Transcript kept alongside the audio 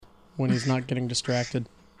when he's not getting distracted.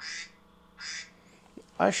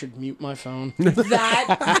 I should mute my phone.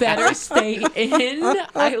 That better stay in.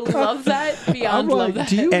 I love that. Beyond love that.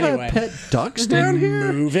 Do you Anyway. have pet ducks down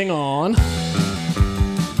here? Moving on.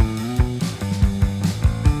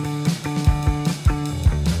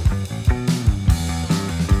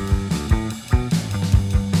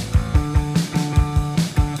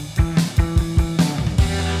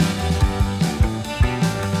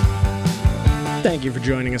 Thank you for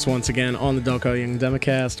joining us once again on the Delco Young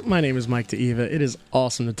Democast. My name is Mike DeEva. It is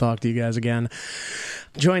awesome to talk to you guys again.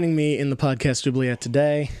 Joining me in the podcast Juliet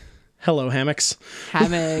today, hello Hammocks.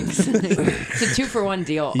 Hammocks. It's a 2-for-1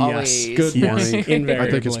 deal, always. Yes, Good morning. Invariably.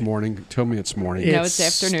 I think it's morning. Tell me it's morning. No, it's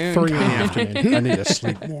afternoon. 3 in the afternoon. I need to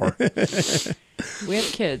sleep more. We have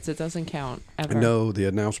kids. It doesn't count ever. No, the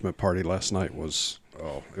announcement party last night was,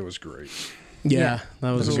 it was great. Yeah,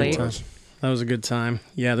 that was a good Late. time. That was a good time.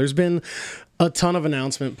 Yeah, there's been a ton of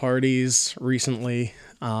announcement parties recently.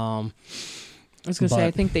 I was going to say, but- I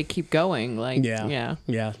think they keep going. Like, Yeah,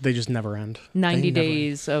 they just never end. 90 They never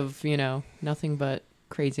days of, nothing but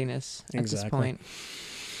craziness at this Exactly. point.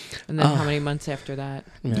 And then how many months after that?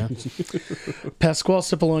 Yeah. Pasquale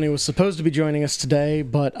Cipollone was supposed to be joining us today,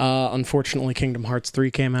 but unfortunately Kingdom Hearts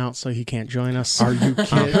 3 came out, so he can't join us. Are you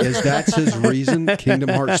kidding? Is that his reason? Kingdom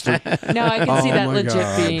Hearts 3? No, I can see Oh that my legit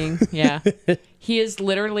God. being, yeah. He is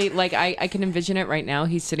literally, like, I can envision it right now.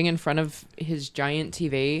 He's sitting in front of his giant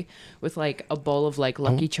TV with, like, a bowl of, like,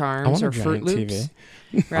 Lucky Charms want a or Fruit giant Loops. TV.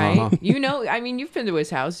 Right? Uh-huh. You've been to his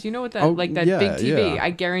house. You know what that, big TV. I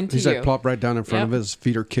guarantee He's you. like plopped right down in front of Yep. his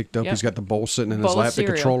feet are kicked up. Yep. He's got the bowl sitting in Bowl his of lap, the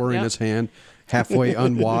cereal. controller in Yep. his hand, halfway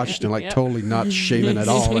unwashed and like Yep. totally not shaven at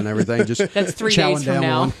all and everything. Just That's 3 chowing days from down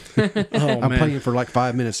now. one. Oh, I'm man. playing for like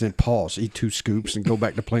 5 minutes and then pause, eat 2 scoops and go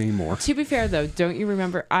back to playing more. To be fair, though, don't you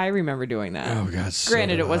remember? I remember doing that. Oh, God. so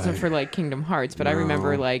Granted, did it wasn't I. for, like, Kingdom Hearts, but I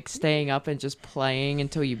remember, like, staying up and just playing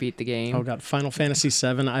until you beat the game. Oh god, Final Fantasy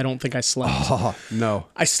VII, I don't think I slept. Oh, no.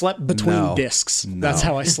 I slept between No. discs. No. That's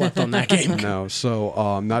how I slept on that game. No,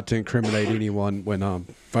 so not to incriminate anyone, when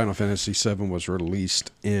Final Fantasy VII was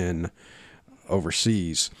released in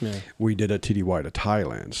overseas, we did a TDY to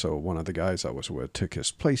Thailand. So one of the guys I was with took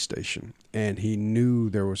his PlayStation, and he knew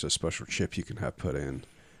there was a special chip you can have put in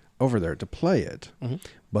over there to play it,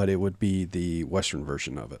 but it would be the Western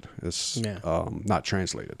version of it. It's not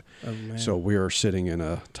translated. Oh, man. So we are sitting in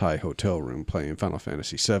a Thai hotel room playing Final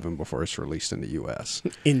Fantasy VII before it's released in the U.S.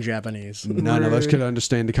 In Japanese. None of us could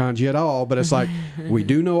understand the kanji at all, but it's like, we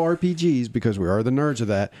do know RPGs because we are the nerds of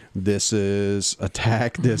that. This is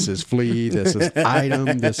attack, this is flee, this is item,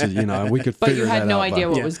 this is, we could But figure you had that no out. idea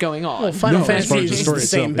but- what was going on. Well, Final No, as Fantasy far as the is story the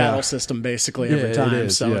same itself, battle yeah. system basically Yeah, every it time,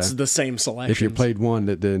 is, so yeah. it's the same selection. If you played one,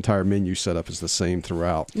 the entire menu setup is the same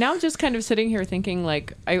throughout. Now I'm just kind of sitting here thinking,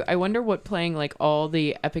 like, I wonder what playing, like, all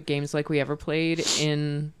the epic games like we ever played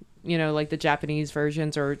in, like the Japanese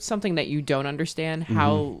versions or something that you don't understand,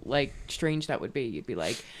 how, like, strange that would be. You'd be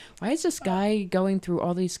like, why is this guy going through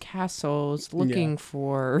all these castles looking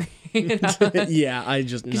for, yeah, I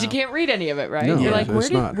just because you can't read any of it, right? No, You're like,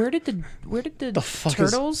 it's not. where did the fuck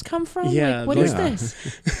is- turtles come from? Yeah, like, what is yeah.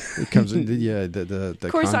 this? It comes in, the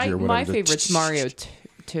Of course, kanji or whatever. my the favorite's Mario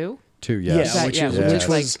 2. Two, Yeah, yes. That- which yeah, is which which is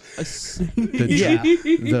like was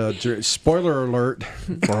The spoiler alert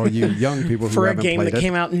for all you young people who for a haven't game played that it.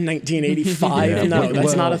 came out in 1985. Yeah, no, but- that's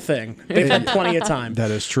well- not a thing. They've had plenty of time.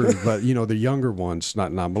 That is true, but the younger ones,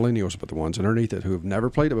 not millennials, but the ones underneath it who have never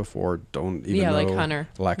played it before, don't even know. like Hunter.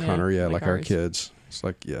 Like Yeah, Hunter, yeah, like like our ours. kids. It's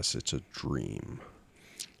like, yes, it's a dream.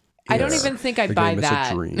 I don't Yes. even think I'd The buy game is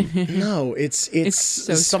that. a dream. No, it's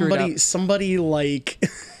so screwed up. somebody like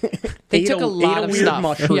They ate took a lot ate a of weird stuff.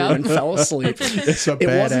 mushroom Yep. and fell asleep. It's a It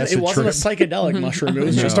bad wasn't. acid It wasn't a trip. psychedelic mushroom. It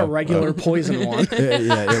was just a No, regular poison one.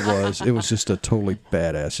 Yeah, it was. It was just a totally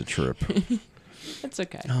bad acid trip. It's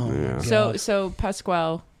okay. Oh, Yeah. my So God. so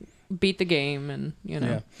Pasquale beat the game and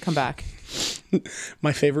come back.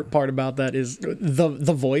 My favorite part about that is the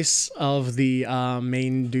voice of the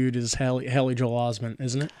main dude is Haley Joel Osment,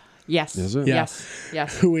 isn't it? Yes. Is it? Yeah.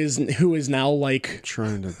 Yes. Who is now like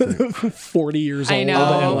Trying to think. 40 years I old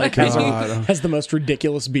know. and like has, God. has the most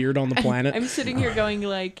ridiculous beard on the planet. I'm sitting here going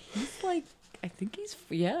like, he's like, I think he's,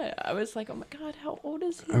 I was like, oh my God, how old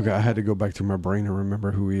is he? Okay, I had to go back through my brain and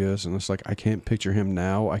remember who he is, and it's like I can't picture him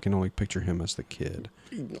now. I can only picture him as the kid.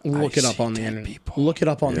 Look it up on the internet. Look it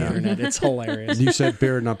up on the internet. It's hilarious. You said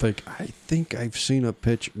beard, and I think I've seen a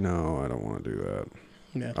picture. No, I don't want to do that.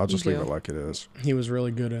 Yeah. I'll just You leave do. it like it is. He was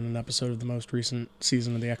really good in an episode of the most recent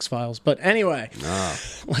season of the X-Files. But anyway,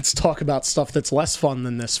 let's talk about stuff that's less fun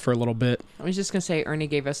than this for a little bit. I was just going to say, Ernie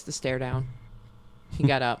gave us the stare down. He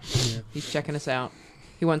got up. He's checking us out.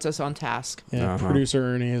 he wants us on task. Yeah, producer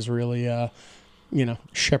Ernie is really,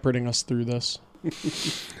 shepherding us through this.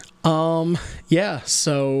 Yeah,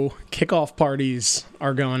 so kickoff parties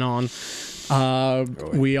are going on.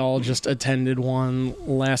 We all just attended one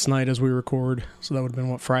last night as we record, so that would have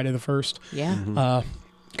been, Friday the 1st? Yeah.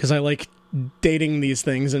 Because I like dating these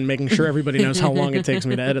things and making sure everybody knows how long it takes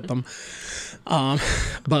me to edit them.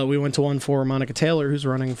 But we went to one for Monica Taylor, who's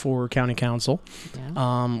running for county council,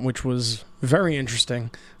 which was very interesting.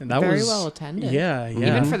 And that very was well attended. Yeah.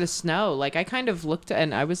 Even for the snow, like I kind of looked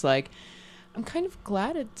and I was like, I'm kind of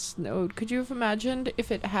glad it snowed. Could you have imagined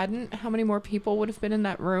if it hadn't, how many more people would have been in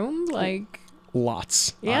that room? Like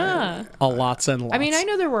lots. Yeah. Lots and lots. I mean, I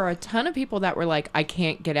know there were a ton of people that were like, I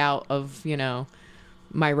can't get out of,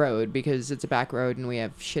 my road because it's a back road and we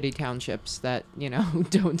have shitty townships that,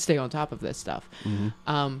 don't stay on top of this stuff.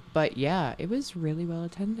 But yeah, it was really well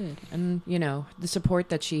attended. And, the support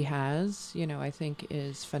that she has, I think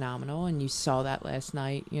is phenomenal. And you saw that last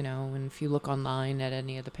night, and if you look online at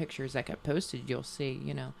any of the pictures that got posted, you'll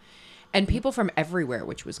see, and people from everywhere,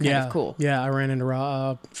 which was kind of cool. Yeah, I ran into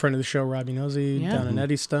a friend of the show, Robbie Nosey, down in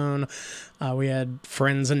Eddystone. We had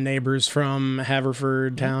friends and neighbors from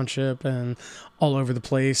Haverford Township and all over the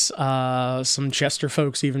place. Some Chester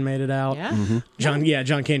folks even made it out. Yeah.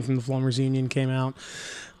 John Kane from the Plumbers Union came out.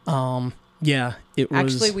 It was...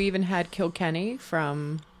 Actually, we even had Kilkenny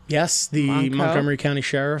from... Yes, the Montgomery County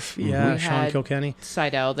Sheriff. Yeah, Sean Kilkenny.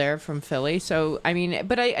 Seidel there from Philly. So, I mean,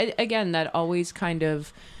 but I again, that always kind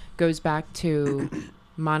of goes back to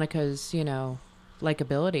Monica's,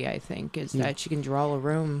 likability, I think, is that she can draw a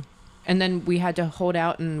room. And then we had to hold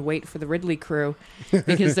out and wait for the Ridley crew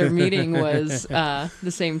because their meeting was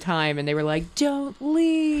the same time. And they were like, don't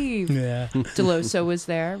leave. Yeah. Deloso was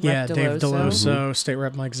there. Yeah, Rep. Dave Deloso. State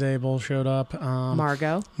Rep Mike Zabel showed up.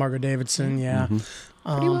 Margot Davidson,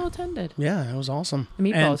 pretty well attended. Yeah, it was awesome. The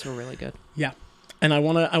meatballs were really good. Yeah. And I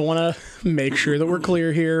want to make sure that we're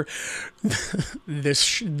clear here.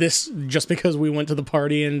 This just because we went to the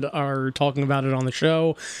party and are talking about it on the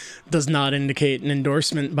show does not indicate an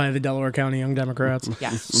endorsement by the Delaware County Young Democrats.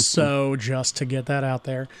 Yes. So just to get that out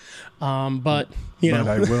there. But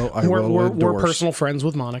we're personal friends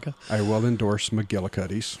with Monica. I will endorse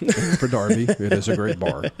McGillicuddy's for Darby. It is a great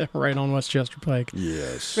bar. Right on Westchester Pike.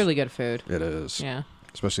 Yes. Really good food. It is. Yeah.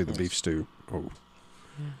 Especially the beef stew. Oh.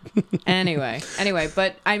 Anyway,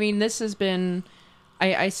 but I mean, this has been,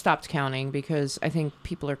 I stopped counting because I think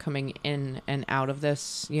people are coming in and out of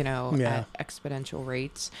this, at exponential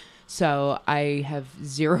rates. So I have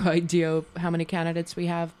zero idea how many candidates we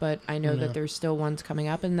have, but I know that there's still ones coming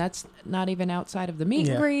up, and that's not even outside of the meet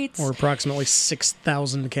and greets. We're approximately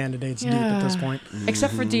 6,000 candidates deep at this point.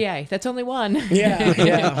 Except for DA. That's only one.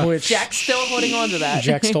 Yeah. Which Jack's still holding on to that.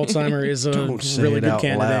 Jack Stoltzheimer is a really good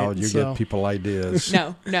candidate. Loud. You give people ideas.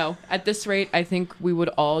 No. At this rate, I think we would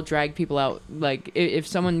all drag people out. Like, if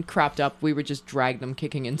someone cropped up, we would just drag them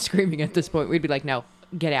kicking and screaming at this point. We'd be like, no,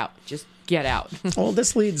 get out. Just get out. Well,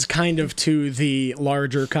 this leads kind of to the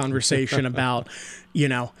larger conversation about,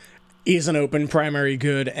 is an open primary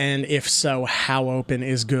good? And if so, how open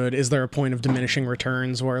is good? Is there a point of diminishing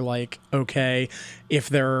returns where, like, okay, if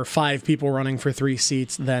there are 5 people running for 3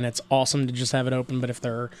 seats, then it's awesome to just have it open. But if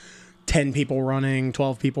there are 10 people running,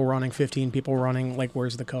 12 people running, 15 people running, like,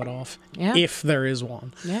 where's the cutoff? Yeah. If there is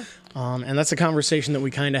one. Yeah. And that's a conversation that we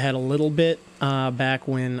kind of had a little bit back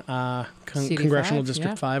when Congressional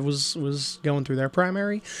District 5 was going through their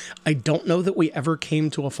primary. I don't know that we ever came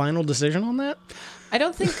to a final decision on that. I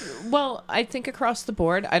don't think, I think across the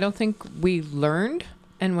board, I don't think we learned,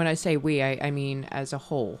 and when I say we, I mean as a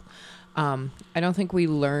whole. I don't think we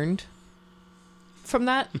learned from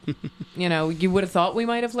that. You would have thought we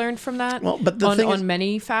might have learned from that. Well, but the thing is, on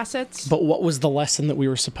many facets. But what was the lesson that we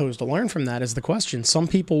were supposed to learn from that is the question. Some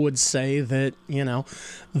people would say that,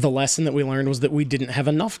 the lesson that we learned was that we didn't have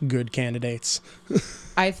enough good candidates.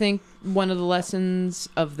 I think one of the lessons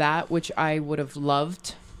of that, which I would have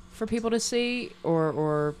loved for people to see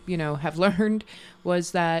or have learned,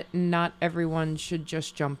 was that not everyone should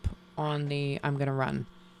just jump on the I'm going to run,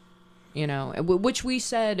 which we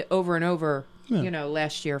said over and over,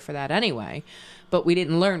 last year for that anyway, but we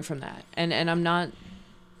didn't learn from that. And I'm not,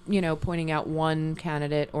 pointing out one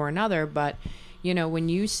candidate or another, but, when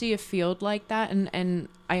you see a field like that, and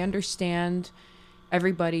I understand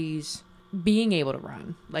everybody's being able to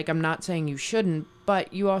run. Like, I'm not saying you shouldn't,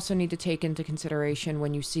 but you also need to take into consideration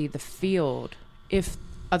when you see the field, if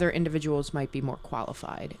other individuals might be more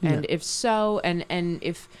qualified. And if so, and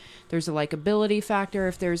if there's a likability factor,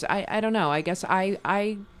 if there's, I don't know, I guess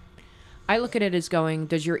I I look at it as going,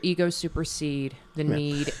 does your ego supersede the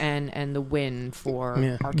need and the win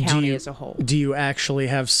for our county as a whole? Do you actually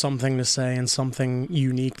have something to say and something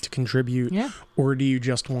unique to contribute? Yeah. Or do you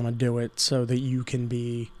just want to do it so that you can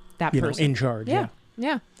be That you know, person. in charge?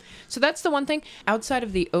 Yeah. So that's the one thing. Outside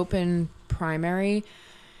of the open primary,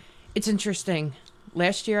 it's interesting.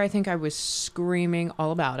 Last year, I think I was screaming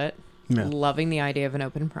all about it. Yeah. Loving the idea of an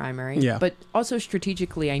open primary. Yeah. But also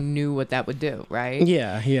strategically, I knew what that would do, right?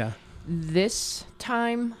 Yeah. This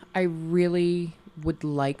time, I really would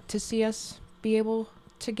like to see us be able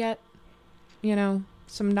to get,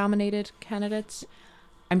 some nominated candidates.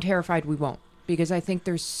 I'm terrified we won't, because I think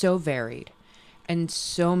they're so varied, and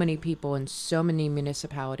so many people in so many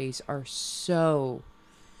municipalities are so,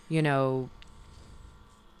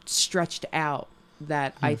 stretched out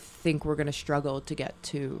that I think we're going to struggle to get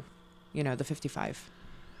to, the 55.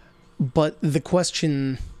 But the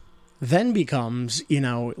question then becomes,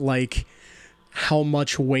 like, how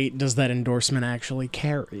much weight does that endorsement actually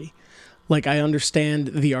carry? Like, I understand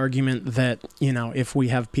the argument that, if we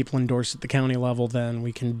have people endorsed at the county level, then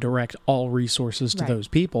we can direct all resources to those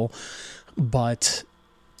people. But,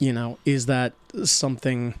 is that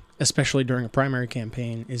something, especially during a primary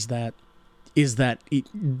campaign, is that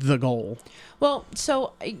the goal? Well,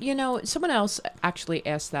 so, someone else actually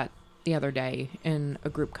asked that the other day in a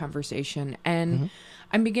group conversation, and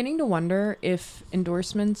I'm beginning to wonder if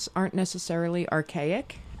endorsements aren't necessarily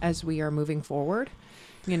archaic as we are moving forward.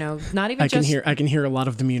 Not even I can hear a lot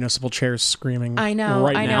of the municipal chairs screaming. I know,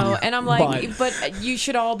 now. and I'm like, but you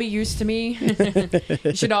should all be used to me.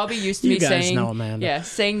 You should all be used to me guys saying, know, Amanda.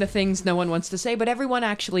 saying the things no one wants to say, but everyone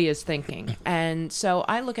actually is thinking. And so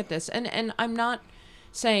I look at this, and I'm not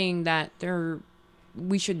saying that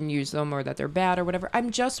we shouldn't use them or that they're bad or whatever.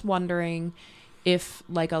 I'm just wondering if,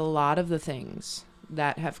 like, a lot of the things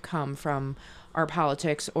that have come from our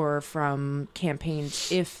politics or from campaigns,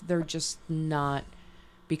 if they're just not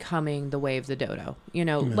becoming the way of the dodo,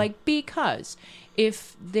 like, because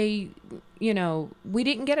if they, we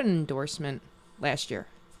didn't get an endorsement last year.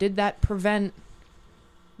 Did that prevent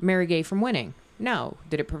Mary Gay from winning? No.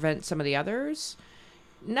 Did it prevent some of the others?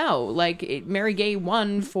 No. Like, Mary Gay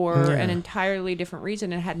won for an entirely different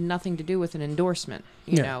reason. It had nothing to do with an endorsement,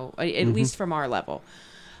 at least from our level.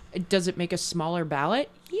 Does it make a smaller ballot?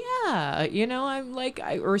 Yeah. I'm like,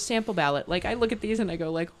 or a sample ballot. Like, I look at these and I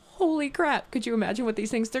go, like, holy crap, could you imagine what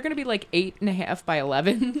these things, they're going to be like 8.5 by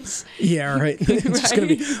 11s. Yeah, right. It's going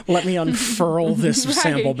to be, let me unfurl this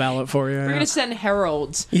sample ballot for you. We're going to send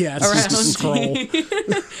heralds it's around just a scroll.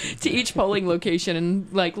 to each polling location,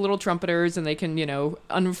 and like little trumpeters, and they can,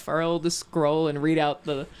 unfurl the scroll and read out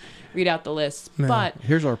the list. Yeah. But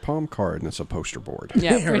here's our palm card, and it's a poster board.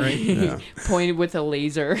 Pointed with a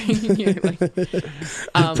laser.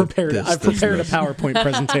 I've prepared a PowerPoint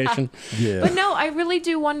presentation. But no, I really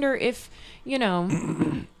do wonder if, I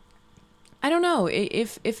don't know,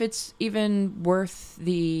 if it's even worth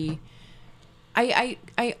the... I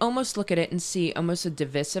almost look at it and see almost a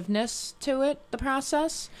divisiveness to it, the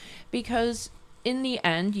process, because in the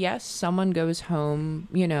end, yes, someone goes home,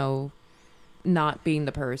 not being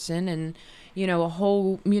the person, and a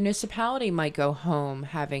whole municipality might go home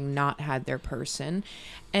having not had their person.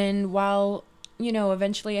 And while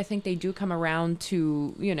eventually I think they do come around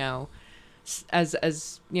to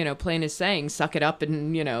as plain as saying, suck it up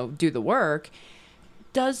and do the work,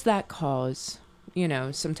 does that cause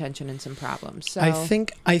some tension and some problems? So I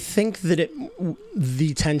think that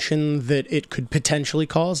the tension that it could potentially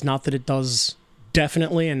cause, not that it does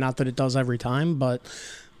definitely, and not that it does every time, but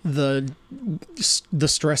the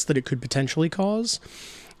stress that it could potentially cause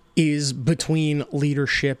is between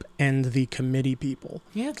leadership and the committee people.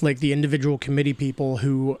 Yeah. Like the individual committee people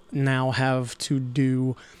who now have to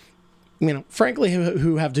do, frankly,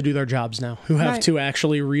 who have to do their jobs now, who have to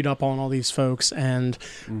actually read up on all these folks and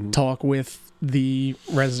talk with the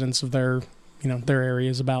residents of their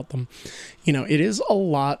areas about them. It is a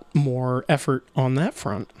lot more effort on that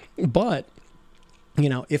front, but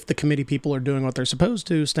if the committee people are doing what they're supposed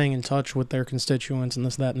to, staying in touch with their constituents and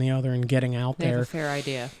this, that, and the other, and getting out they there, have a fair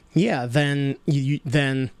idea. Yeah, then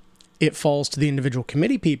then it falls to the individual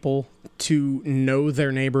committee people to know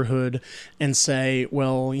their neighborhood and say,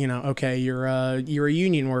 well, okay, you're a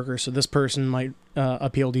union worker, so this person might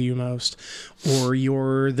appeal to you most, or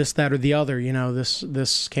you're this, that, or the other.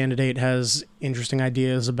 This candidate has interesting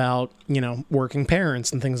ideas about working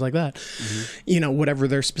parents and things like that. Whatever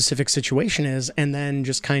their specific situation is, and then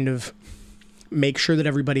just kind of make sure that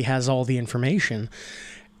everybody has all the information.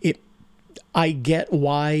 I get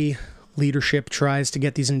why leadership tries to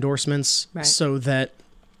get these endorsements so that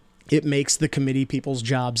it makes the committee people's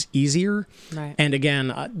jobs easier. Right. And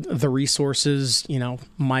again, the resources,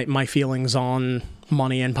 my feelings on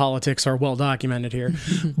money and politics are well documented here.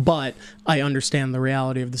 But I understand the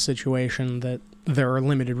reality of the situation, that there are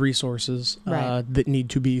limited resources that need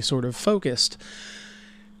to be sort of focused.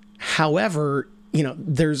 However,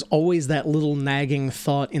 there's always that little nagging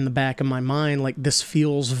thought in the back of my mind, like this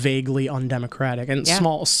feels vaguely undemocratic and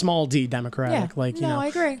small d democratic. Yeah. I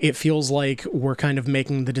agree. It feels like we're kind of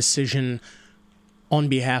making the decision on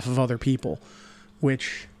behalf of other people,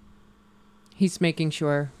 which he's making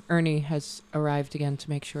sure Ernie has arrived again to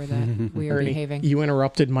make sure that we are Ernie, behaving. You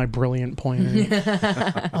interrupted my brilliant point, Ernie.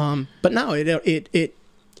 But no,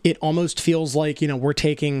 it almost feels like, we're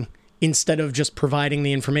taking, instead of just providing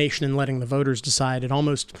the information and letting the voters decide, it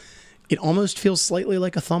almost feels slightly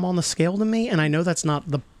like a thumb on the scale to me. And I know that's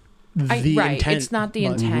not the intent. It's not the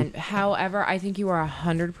intent. However, I think you are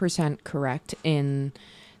 100% correct in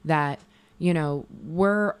that,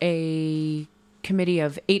 we're a committee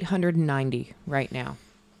of 890 right now.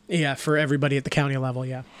 Yeah, for everybody at the county level,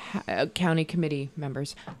 yeah. County committee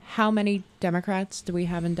members. How many Democrats do we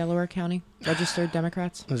have in Delaware County? Registered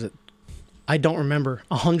Democrats? Is it? I don't remember.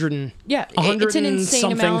 100. Yeah, 100 it's an insane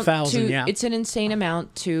something amount. thousand. Yeah, it's an insane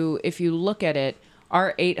amount to. If you look at it,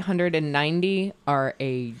 our 890 are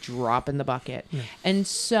a drop in the bucket. Yeah. And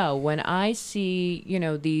so when I see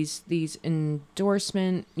these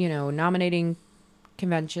endorsement nominating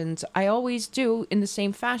conventions, I always do in the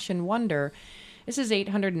same fashion wonder. This is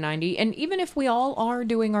 890, and even if we all are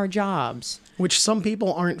doing our jobs, which some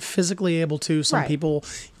people aren't physically able to, some people,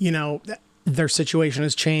 their situation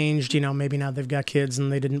has changed, maybe now they've got kids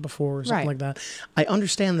and they didn't before or something like that. I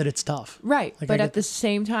understand that it's tough. Right. Like, but at the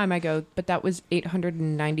same time, I go, but that was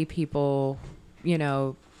 890 people,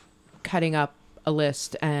 cutting up a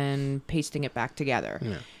list and pasting it back together.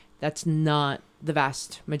 Yeah. That's not the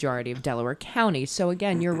vast majority of Delaware County. So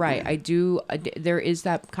again, you're right. There is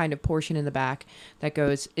that kind of portion in the back that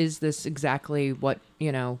goes, is this exactly what,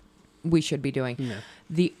 we should be doing? Yeah.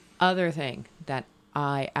 The other thing that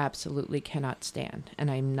I absolutely cannot stand, and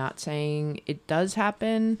I'm not saying it does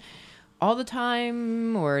happen all the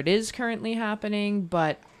time or it is currently happening,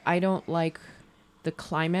 but I don't like the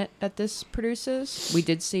climate that this produces. We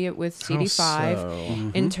did see it with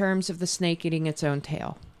CD5 in terms of the snake eating its own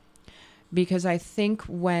tail. Because I think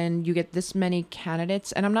when you get this many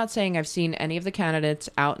candidates, and I'm not saying I've seen any of the candidates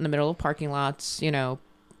out in the middle of parking lots,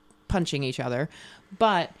 punching each other,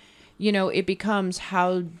 but, it becomes,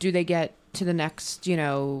 how do they get to the next,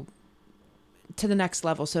 to the next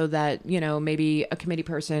level so that, maybe a committee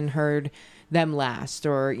person heard them last,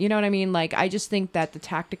 or, you know what I mean? Like, I just think that the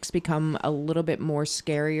tactics become a little bit more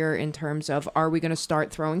scarier in terms of, are we going to start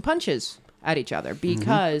throwing punches at each other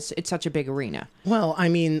because it's such a big arena? Well, I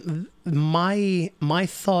mean, my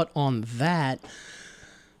thought on that,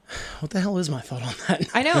 what the hell is my thought on that?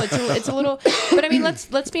 I know it's a little, but I mean,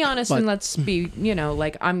 let's be honest, and let's be,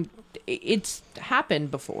 it's happened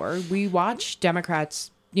before. We watch Democrats,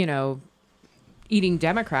 eating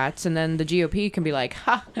Democrats, and then the GOP can be like,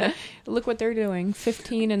 ha, look what they're doing,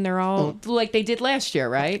 15, and they're all like they did last year,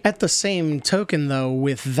 right? At the same token, though,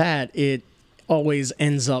 with that, it always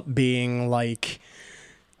ends up being like,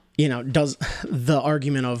 does the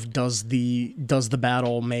argument of does the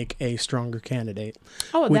battle make a stronger candidate?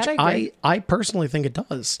 Oh, which that I agree. I personally think it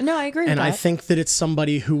does. No, I agree with and that. I think that it's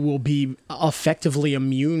somebody who will be effectively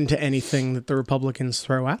immune to anything that the Republicans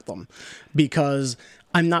throw at them, because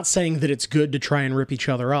I'm not saying that it's good to try and rip each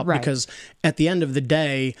other up, because at the end of the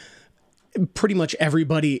day, pretty much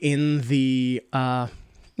everybody in the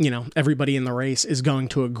everybody in the race is going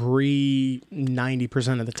to agree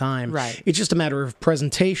 90% of the time. Right. It's just a matter of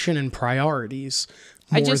presentation and priorities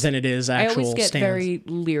more than it is actual I always get stands. very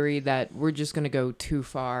leery that we're just going to go too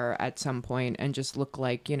far at some point and just look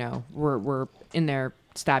like, we're in there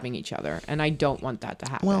stabbing each other, and I don't want that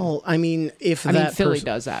to happen. Well, I mean, Philly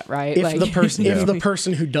does that, right? If the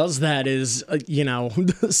person who does that is,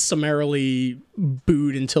 summarily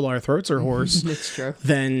booed until our throats are hoarse, that's true.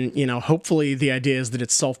 Then hopefully the idea is that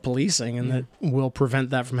it's self-policing and that will prevent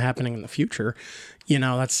that from happening in the future.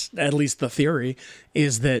 That's at least the theory,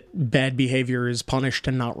 is that bad behavior is punished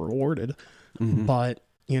and not rewarded. Mm-hmm. But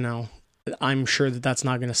I'm sure that that's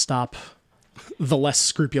not going to stop the less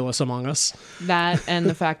scrupulous among us. That, and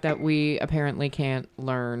the fact that we apparently can't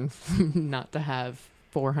learn not to have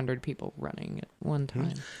 400 people running at one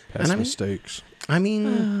time. Past mistakes. I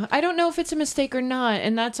mean, I don't know if it's a mistake or not,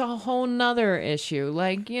 and that's a whole nother issue.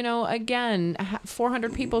 Like, again,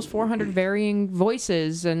 400 people's 400 varying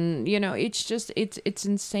voices, and it's just it's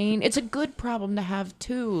insane. It's a good problem to have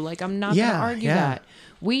too. Like, I'm not going to argue that.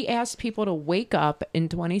 We asked people to wake up in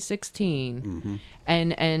 2016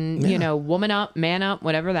 and you know, woman up, man up,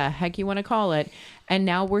 whatever the heck you want to call it. And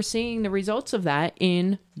now we're seeing the results of that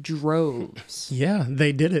in droves. Yeah,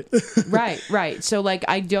 they did it. Right. So like,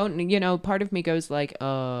 I don't, you know, part of me goes like,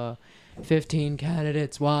 15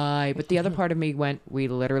 candidates, why? But the other part of me went, we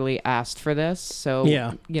literally asked for this. So,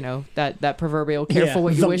 Yeah. you know, that proverbial careful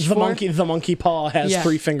what you wish the for. The monkey paw has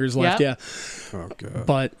 3 fingers left, Yep. yeah. Oh, God.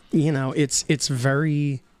 But, you know, it's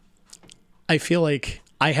very... I feel like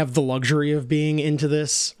I have the luxury of being into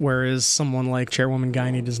this, whereas someone like Chairwoman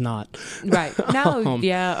Guiney does not. Right. No,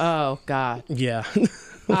 yeah, oh, God. Yeah.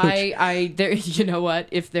 There, you know what?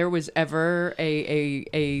 If there was ever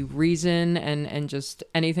a reason and just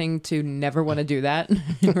anything to never want to do that,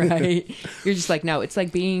 right? You're just like, no. It's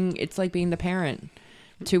like being the parent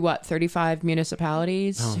to 35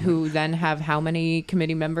 municipalities who then have how many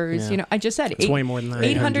committee members? Yeah. You know, I just said It's way more than that.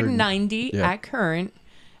 890 Yeah. at current.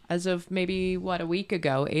 As of maybe a week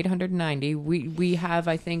ago, 890. We have,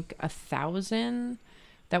 I think, 1,000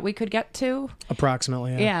 that we could get to.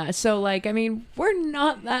 Approximately, yeah. Yeah, so like, I mean, we're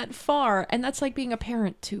not that far, and that's like being a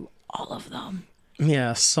parent to all of them.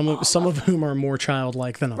 Yeah, some of whom are more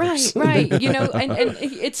childlike than others. Right. You know, and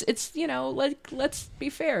it's you know, like, let's be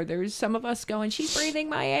fair. There's some of us going, she's breathing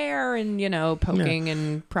my air, and you know, poking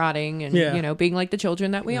and prodding, and Yeah. you know, being like the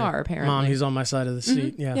children that we are. Apparently, Mom, he's on my side of the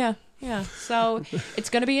seat. Yeah. Yeah. So it's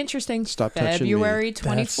going to be interesting. Stop touching me. February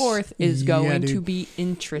 24th is Yeah, going dude. to be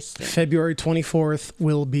interesting. February 24th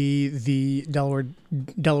will be the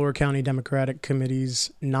Delaware County Democratic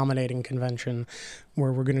Committee's nominating convention,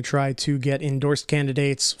 where we're going to try to get endorsed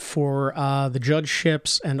candidates for the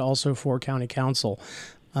judgeships and also for county council.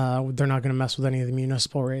 They're not going to mess with any of the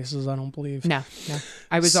municipal races, I don't believe. No.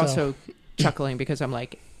 I was So- also chuckling because I'm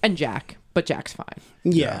like, and Jack, but Jack's fine.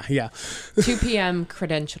 Yeah. 2 p.m.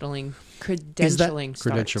 credentialing starts.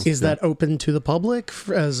 Credential. Is that open to the public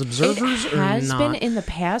as observers It or has not? been in the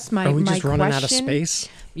past. Are we My just running question, out of space?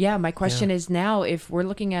 Yeah, my question is now, if we're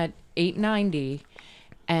looking at 890,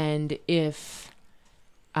 and if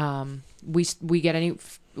we get any,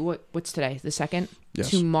 what's today? The 2nd? Yes.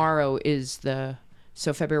 Tomorrow is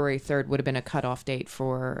so February 3rd would have been a cutoff date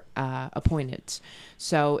for appointeds.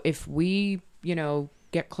 So if we, you know,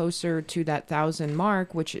 get closer to that 1,000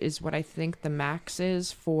 mark, which is what I think the max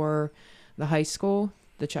is for the high school,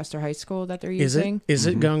 the Chester High School that they're using. Is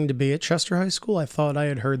it going to be at Chester High School? I thought I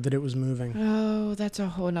had heard that it was moving. Oh, that's a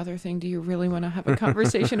whole other thing. Do you really want to have a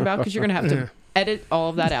conversation about? Because you're going to have to edit all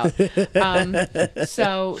of that out.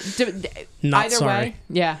 So Not either sorry.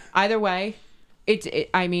 way, either way,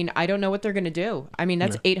 I mean, I don't know what they're going to do. I mean,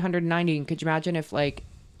 that's 890. And could you imagine if like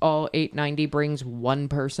all 890 brings one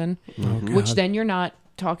person, which then you're not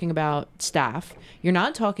talking about staff. You're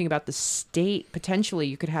not talking about the state. Potentially,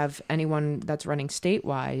 you could have anyone that's running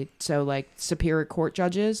statewide. So like Superior Court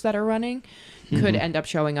judges that are running could end up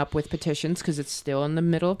showing up with petitions because it's still in the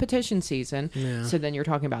middle of petition season. Yeah. So then you're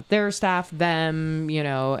talking about their staff, them, you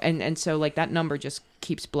know, and so like that number just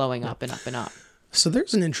keeps blowing up and up and up. So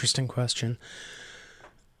there's an interesting question.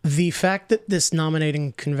 The fact that this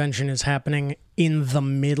nominating convention is happening in the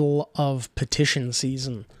middle of petition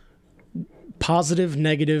season, positive,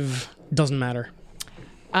 negative, doesn't matter.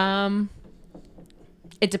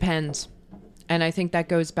 It depends. And I think that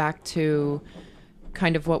goes back to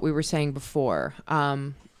kind of what we were saying before.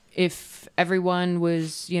 If everyone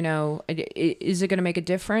was, you know, is it going to make a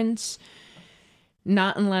difference?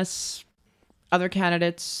 Not unless other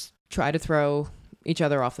candidates try to throw each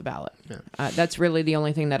other off the ballot. Yeah. That's really the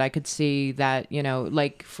only thing that I could see that, you know,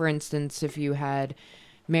 like, for instance, if you had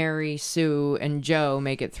Mary, Sue, and Joe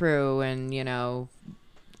make it through and, you know,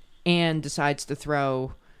 Anne decides to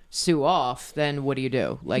throw Sue off, then what do you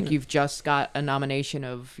do? Like, you've just got a nomination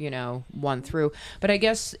of, you know, one through. But I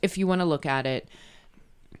guess if you want to look at it,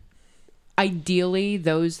 ideally,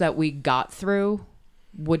 those that we got through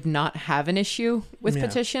would not have an issue with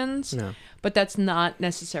petitions. No. But that's not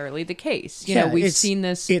necessarily the case. You know, we've seen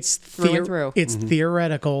this through and through. It's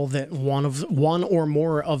theoretical that one or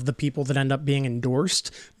more of the people that end up being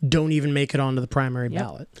endorsed don't even make it onto the primary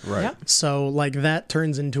ballot. Right. Yep. So like that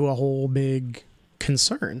turns into a whole big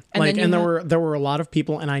concern. And like, then and there were a lot of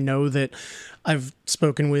people, and I know that I've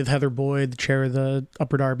spoken with Heather Boyd, the chair of the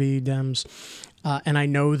Upper Darby Dems, and I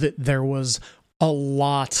know that there was a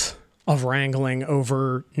lot of wrangling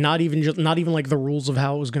over not even like the rules of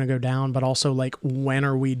how it was going to go down, but also like, when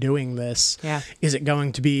are we doing this? Yeah. Is it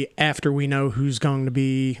going to be after we know who's going to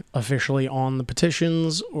be officially on the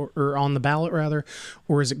petitions or on the ballot rather,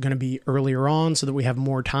 or is it going to be earlier on so that we have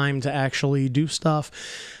more time to actually do stuff?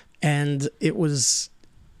 And it was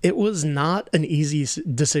It was not an easy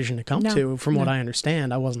decision to come No, to, from what no. I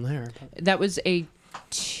understand. I wasn't there. But. That was a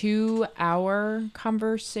 2-hour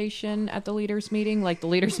conversation at the leaders meeting. Like the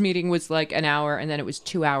leaders meeting was like an hour, and then it was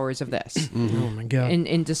 2 hours of this Oh my god!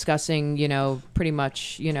 in discussing, pretty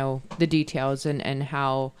much, the details and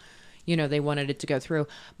how, they wanted it to go through.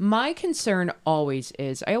 My concern always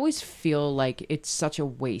is, I always feel like it's such a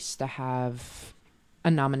waste to have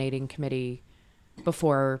a nominating committee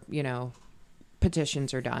before,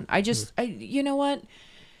 petitions are done. You know what?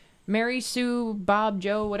 Mary, Sue, Bob,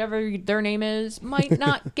 Joe, whatever their name is, might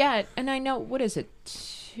not get, and I know, what is it?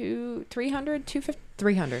 300, 250,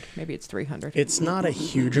 300. Maybe it's 300. It's not a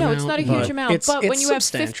huge No, amount. it's not a huge amount. But when it's you have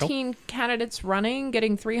substantial. 15 candidates running,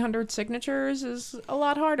 getting 300 signatures is a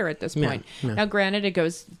lot harder at this point. yeah. Now, granted, it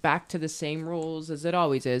goes back to the same rules as it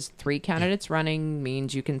always is. 3 candidates running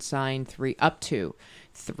means you can sign up to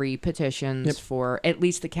 3 petitions for at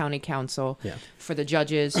least the county council. Yeah. For the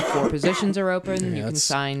judges, 4 positions are open. You can that's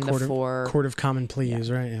sign the 4. Court of Common Pleas,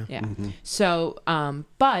 right? Yeah. Yeah. So,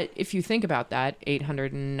 but if you think about that,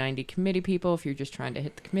 890 committee people, if you're just trying to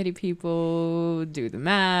hit the committee people, do the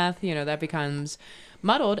math, that becomes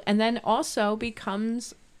muddled, and then also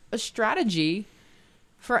becomes a strategy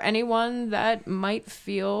for anyone that might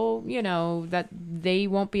feel, that they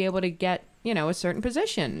won't be able to get, a certain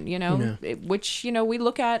position, which, we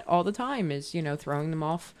look at all the time is, throwing them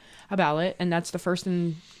off a ballot. And that's the first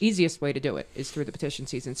and easiest way to do it is through the petition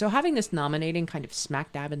season. So having this nominating kind of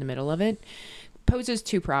smack dab in the middle of it poses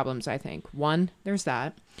 2 problems, I think. 1, there's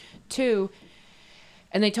that. 2,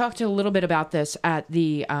 and they talked a little bit about this at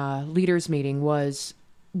the leaders meeting, was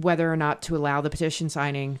whether or not to allow the petition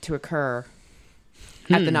signing to occur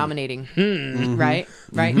at the nominating. Right?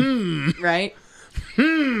 Right?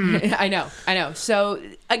 I know. So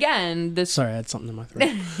again, this Sorry, I had something in my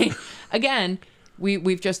throat. again,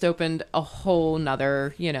 we've just opened a whole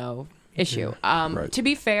nother, issue. Right. To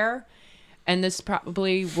be fair, and this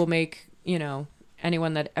probably will make,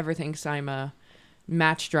 anyone that ever thinks I'm a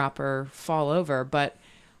match dropper fall over, but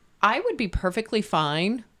I would be perfectly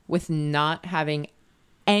fine with not having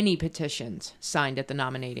any petitions signed at the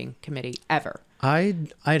nominating committee ever.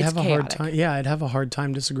 I'd have a hard chaotic. time. Yeah, I'd have a hard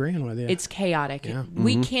time disagreeing with you. It's chaotic. Yeah.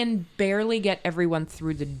 We can barely get everyone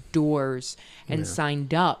through the doors and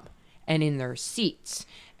signed up and in their seats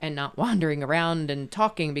and not wandering around and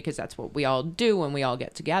talking, because that's what we all do when we all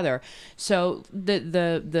get together. So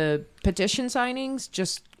the petition signings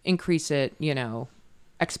just increase it,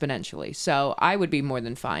 exponentially. So I would be more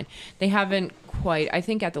than fine. They haven't quite, I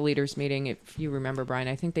think at the leaders meeting, if you remember, Brian,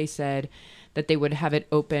 I think they said that they would have it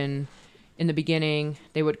open in the beginning.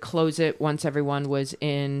 They would close it once everyone was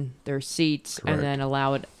in their seats. Correct. And then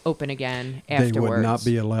allow it open again afterwards. They would not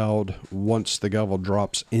be allowed, once the gavel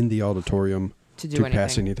drops in the auditorium, to do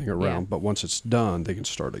pass anything. anything around. Yeah. But once it's done, they can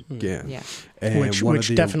start again. Yeah. And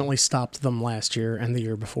which definitely stopped them last year and the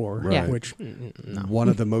year before. Right. Yeah. Which no. One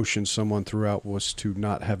of the motions someone threw out was to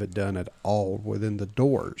not have it done at all within the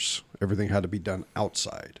doors. Everything had to be done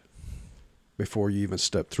outside before you even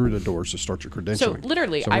step through the doors to start your credentialing. So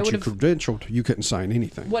literally, so I once you would have credentialed, you couldn't sign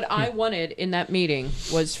anything. What I wanted in that meeting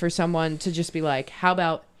was for someone to just be like, how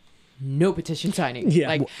about no petition signing? Yeah.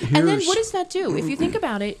 Like, Well, and then here's- what does that do? If you think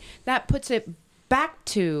about it, that puts it back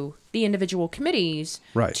to the individual committees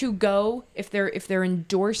Right. to go, if they're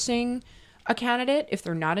endorsing a candidate, if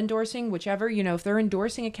they're not endorsing, whichever, if they're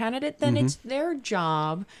endorsing a candidate, then it's their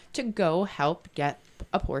job to go help get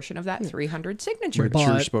a portion of that 300 signatures. Which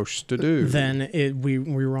you're But supposed to do. Then we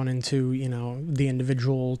run into the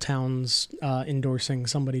individual towns endorsing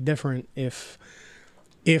somebody different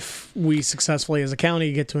if we successfully as a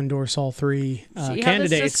county get to endorse all 3 See how this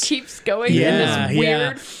candidates. just keeps going Yeah, in this yeah.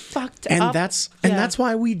 weird, fucked and up. that's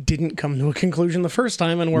why we didn't come to a conclusion the first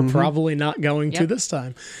time, and we're probably not going to Yep. this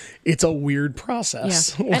time. It's a weird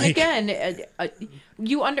process. Yeah. And again,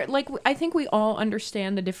 I think we all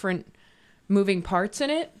understand the different moving parts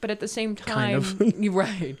in it, but at the same time, Kind of. you're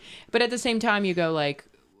right. But at the same time, you go like,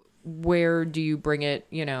 where do you bring it,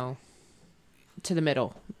 to the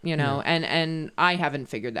middle, and I haven't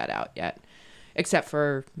figured that out yet, except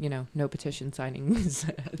for, no petition signings.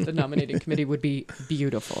 The nominating committee would be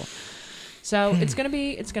beautiful. So it's gonna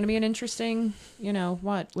be an interesting,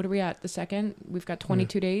 what are we at? The second? We've got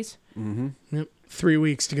 22 days. Yep. 3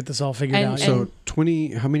 weeks to get this all figured And- out. So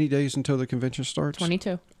 20, how many days until the convention starts?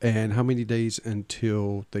 22. And how many days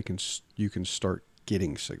until you can start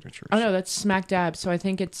getting signatures? Oh no, that's smack dab. So I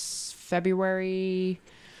think it's February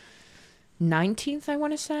 19th, I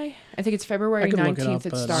want to say. I think it's February I could look it 19th up, it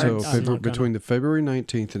but starts. So I'm not gonna. between the February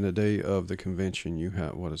 19th and the day of the convention, you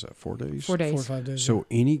have, what is that, 4 days? 4 days. 4 or 5 days. So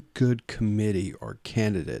any good committee or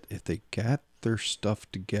candidate, if they got their stuff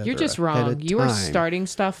together. You're just ahead wrong. of You are time. starting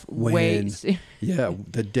stuff way. Yeah,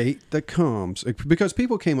 the date that comes, because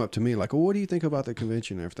people came up to me like, well, what do you think about the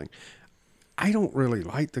convention and everything? I don't really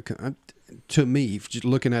like to me, just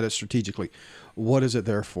looking at it strategically, what is it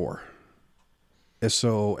there for? And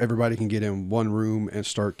so everybody can get in one room and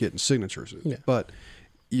start getting signatures. Yeah. But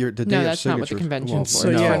the day No, of that's not what the signatures- convention's for.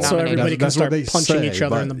 So, no, yeah, so nominating. everybody can that's what start they punching each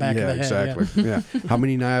other but- in the back of the head, yeah. Exactly. Yeah. How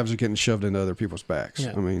many knives are getting shoved into other people's backs?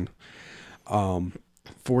 Yeah. I mean,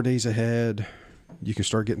 4 days ahead, you can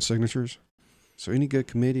start getting signatures. So any good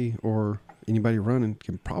committee or anybody running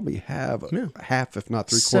can probably have half, if not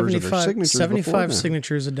 3/4 of their signatures. 75 before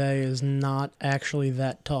signatures a day is not actually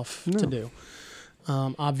that tough to do.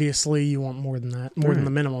 Obviously, you want more than that, more than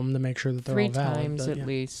the minimum to make sure that they're 3 all valid. times but, at yeah.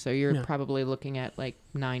 least. So you're Yeah. probably looking at like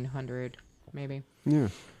 900, maybe. Yeah.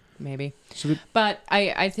 Maybe. So But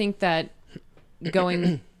I think that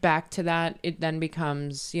going back to that, it then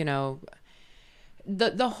becomes, you know,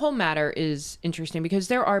 the whole matter is interesting because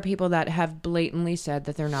there are people that have blatantly said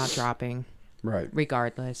that they're not dropping right.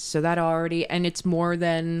 regardless. So that already, and it's more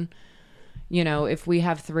than, you know, if we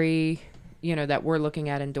have 3, you know, that we're looking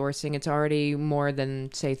at endorsing, it's already more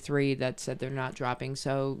than, say, 3 that said they're not dropping.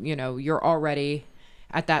 So, you know, you're already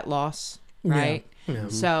at that loss, right? Yeah.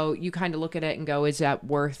 So you kind of look at it and go, is that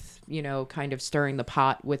worth, you know, kind of stirring the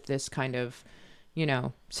pot with this kind of, you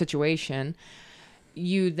know, situation?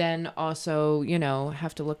 You then also, you know,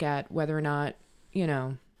 have to look at whether or not, you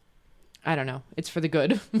know, I don't know. It's for the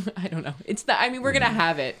good. I don't know. I mean, we're going to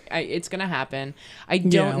have it. It's going to happen. I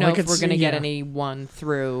don't know like if we're going to get yeah. anyone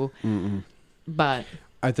through, but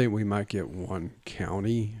I think we might get one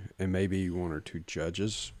county and maybe 1 or 2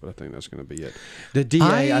 judges, but I think that's going to be it. The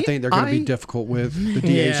DA, I think they're going to be difficult with. The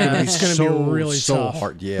DA is Yeah, going it's to be gonna be so, really so tough.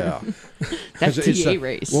 hard. Yeah. that 'Cause it's TA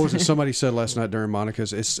race. What was it? Somebody said last night during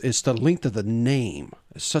Monica's, it's the length of the name.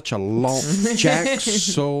 It's such a long, Jack,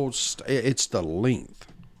 it's the length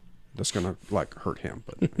that's going to like hurt him.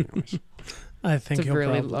 But anyways. I think It's he'll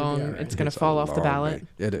really probably long. be all right. It's going to It's a fall off the long ballot. name.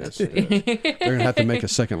 It is. They're going to have to make a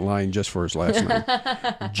second line just for his last name.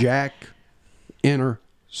 Jack, enter,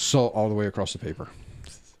 so all the way across the paper.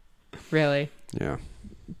 Really? Yeah.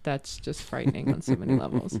 That's just frightening on so many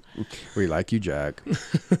levels. We like you, Jack.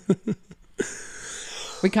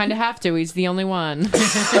 We kind of have to. He's the only one.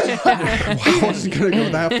 I wasn't going to go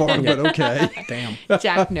that far, but okay. Damn.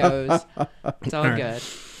 Jack knows. It's all right.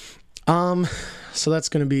 good. So that's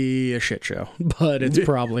going to be a shit show, but it's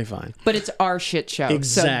probably fine. But it's our shit show.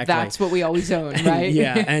 Exactly. So that's what we always own, right?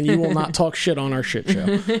 Yeah, and you will not talk shit on our shit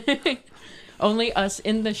show. Only us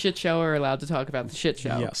in the shit show are allowed to talk about the shit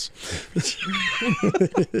show. Yes.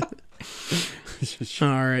 All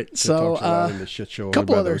right. So, in the shit show,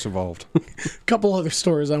 couple everybody that other- was involved. couple other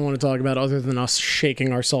stories I want to talk about other than us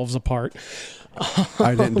shaking ourselves apart.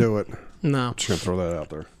 I didn't do it. No, Just going to throw that out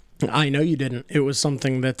there. I know you didn't. It was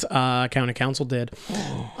something that county council did.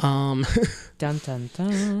 Dun dun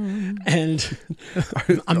dun. And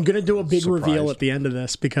I'm going to do a big reveal Surprised. at the end of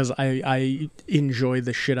this because I enjoy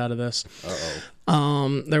the shit out of this.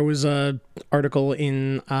 Uh-oh. There was a article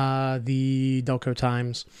in the Delco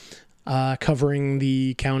Times covering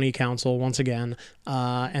the county council once again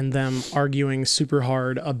and them arguing super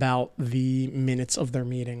hard about the minutes of their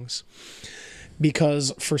meetings.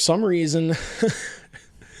 Because for some reason...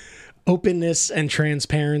 openness and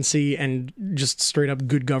transparency and just straight up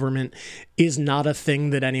good government is not a thing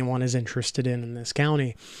that anyone is interested in this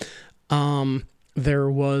county. There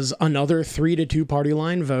was another 3-2 party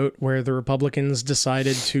line vote where the Republicans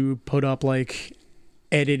decided to put up like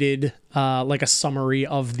edited like a summary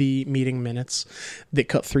of the meeting minutes that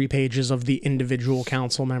cut 3 pages of the individual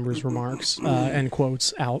council members' remarks and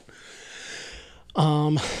quotes out.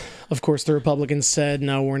 Of course, the Republicans said,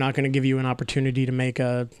 no, we're not going to give you an opportunity to make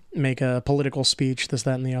a political speech, this,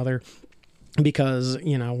 that, and the other, because,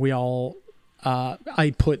 you know, we all,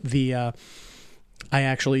 I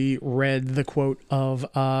actually read the quote of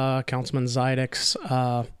Councilman Zidek's,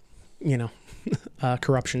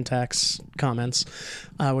 corruption tax comments,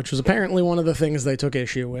 which was apparently one of the things they took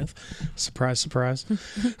issue with. Surprise, surprise.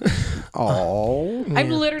 Oh.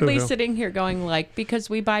 I'm literally Hoo-hoo. sitting here going like, because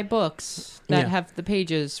we buy books that Yeah. have the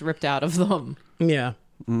pages ripped out of them. Yeah.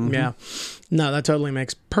 Yeah. No, that totally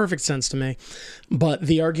makes perfect sense to me. But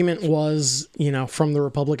the argument was, you know, from the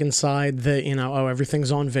Republican side that, you know,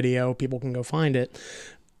 everything's on video, people can go find it.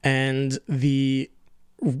 And the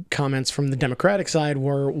comments from the Democratic side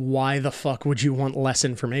were, why the fuck would you want less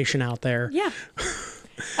information out there? Yeah.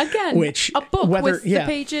 Again, Which, a book whether- with yeah. the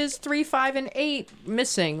pages 3, 5, and 8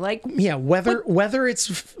 missing. Like, Yeah, whether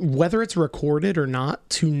it's recorded or not,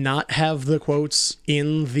 to not have the quotes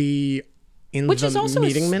in the in Which the is also a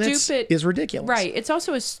meeting minutes stupid- is ridiculous. Right. It's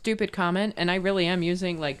also a stupid comment, and I really am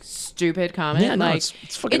using like stupid comment. Yeah, no, like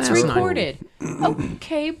it's fucking it's asinine. recorded.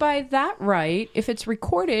 Okay, by that right, if it's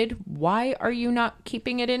recorded, why are you not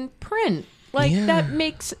keeping it in print? Like Yeah. that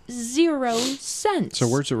makes zero sense. So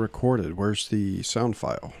where's it recorded? Where's the sound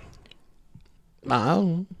file?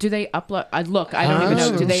 Oh. do they upload? Look, I don't even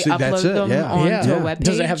know. Do they See, that's upload it, them yeah. onto Yeah. a webpage?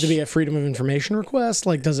 Does it have to be a Freedom of Information request?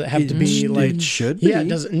 Like, does it have to be like? It should be. Yeah.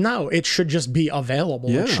 Does it? No, it should just be available.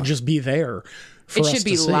 Yeah. It should just be there. For It us should to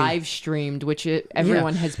be see. live streamed, which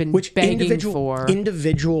everyone has been Which begging individual, for.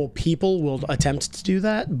 Individual people will attempt to do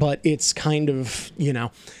that, but it's kind of,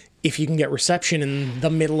 if you can get reception in the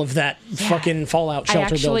middle of that fucking Fallout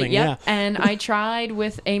shelter building. Yep, Yeah. and I tried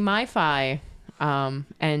with a MiFi,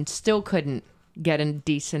 and still couldn't get a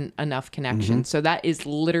decent enough connection. Mm-hmm. So that is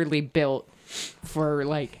literally built for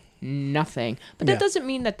like nothing. But that Yeah. doesn't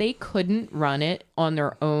mean that they couldn't run it on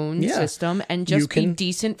their own Yeah. system and You just be can-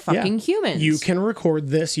 decent fucking humans. You can record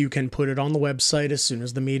this. You can put it on the website as soon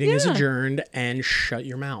as the meeting is Yeah. adjourned and shut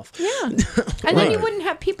your mouth. Yeah. And then you Right. wouldn't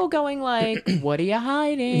have people going like, "What are you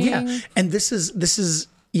hiding?" Yeah, and this is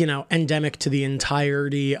endemic to the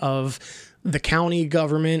entirety of the county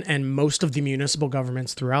government and most of the municipal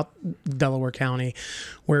governments throughout Delaware County,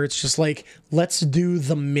 where it's just like, let's do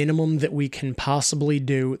the minimum that we can possibly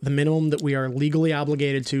do, the minimum that we are legally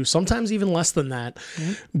obligated to, sometimes even less than that,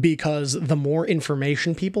 because the more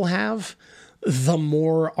information people have, the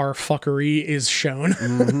more our fuckery is shown.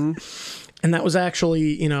 And that was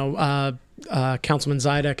actually, Councilman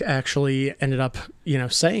Zydek actually ended up,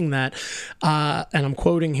 saying that, and I'm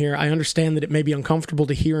quoting here, "I understand that it may be uncomfortable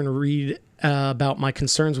to hear and read about my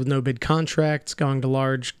concerns with no-bid contracts going to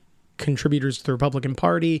large contributors to the Republican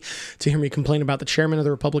Party, to hear me complain about the chairman of the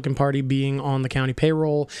Republican Party being on the county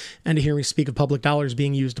payroll, and to hear me speak of public dollars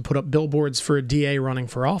being used to put up billboards for a DA running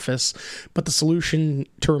for office. But the solution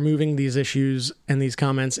to removing these issues and these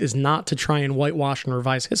comments is not to try and whitewash and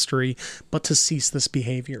revise history, but to cease this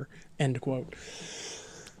behavior." End quote.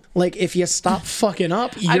 Like, if you stop fucking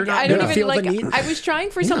up, you're not going to feel the need. I was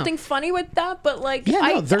trying for something funny with that, but like,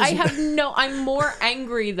 Yeah, no, I'm more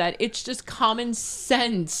angry that it's just common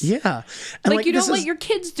sense. Yeah. And Like, you this don't is- let your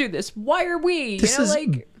kids do this. Why are we? This is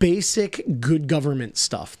like, basic good government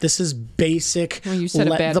stuff. This is basic. well, you said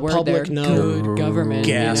let a bad the word public there. know. Good government.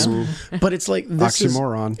 Gasp. You know? But it's like this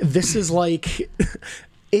Oxymoron. This is like.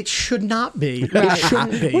 It should not be. It Right.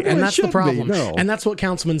 shouldn't be. Well, no, And it that's the shouldn't be, problem. no. And that's what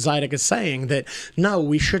Councilman Zydek is saying, that no,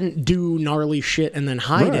 we shouldn't do gnarly shit and then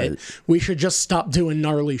hide Right. it. We should just stop doing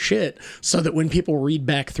gnarly shit so that when people read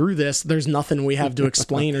back through this, there's nothing we have to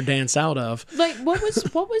explain or dance out of. Like, what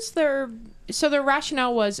was their? So their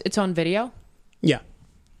rationale was it's on video. Yeah.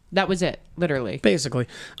 That was it, literally. Basically.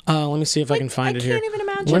 Let me see if I can find it here. I can't even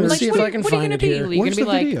imagine. Let me like, see if what I are- can what are you find gonna it be? here. Are you Where's gonna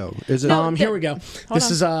the be like, video? Is it? Here we go.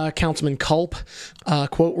 This is Councilman Culp.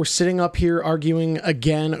 Quote, "We're sitting up here arguing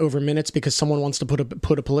again over minutes because someone wants to put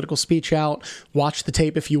a political speech out. Watch the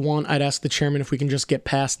tape if you want. I'd ask the chairman if we can just get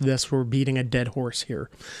past this. We're beating a dead horse here."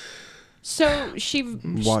 So she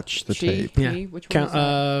Watch the tape. He, Yeah. which one is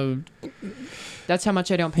that? That's how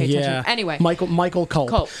much I don't pay attention. Yeah. Anyway, Michael Culp.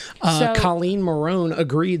 Culp. So- Colleen Marone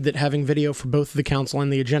agreed that having video for both the council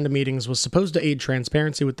and the agenda meetings was supposed to aid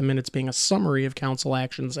transparency, with the minutes being a summary of council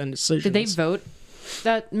actions and decisions. did they vote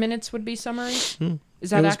that minutes would be summary? Is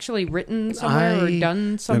that was- actually written somewhere or I- done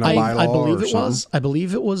In somewhere? a I bylaw believe or it was. I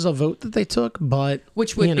believe it was a vote that they took, but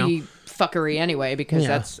Which would you know. be fuckery anyway, because Yeah.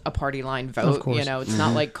 that's a party line vote. course. You know, it's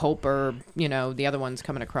not like Culp or the other ones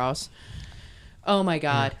coming across. Oh my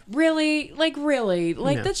God! Really? Like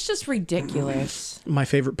Yeah. that's just ridiculous. My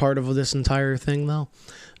favorite part of this entire thing, though,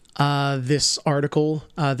 this article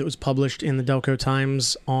that was published in the Delco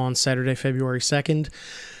Times on Saturday, February 2nd,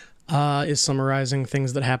 is summarizing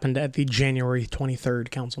things that happened at the January 23rd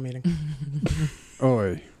council meeting.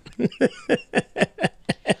 Oi.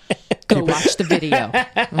 Go watch the video.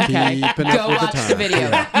 Okay, Keeping up go with the watch the times.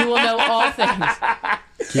 video. You will know all things.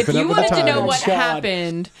 If Keeping you up with the wanted to know times. what God.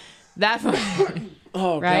 happened, that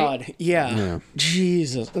Oh, Right? God. Yeah.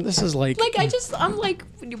 Jesus. This is like... I'm like,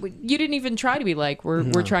 you didn't even try to be like, we're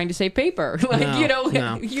trying to save paper. Like, No,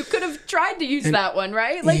 no. you could have tried to use that one,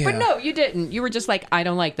 right? Like, but Yeah. no, you didn't. You were just like, I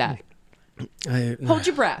don't like that. Hold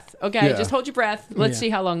your breath, okay? Yeah. Just hold your breath. Let's Yeah. see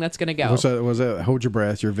how long that's going to go. Was that hold your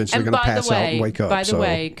breath? You're eventually And going to by the pass out way- and wake up. by the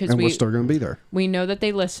way, 'cause and we're we- still going to be there. We know that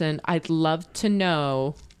they listen. I'd love to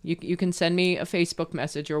know You can send me a Facebook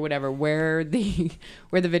message or whatever where the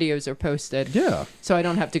videos are posted. Yeah. So I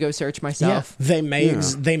don't have to go search myself. Yeah,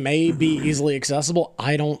 they may be easily accessible.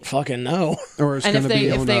 I don't fucking know. Or it's And going to be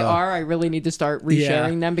if on they are, I really need to start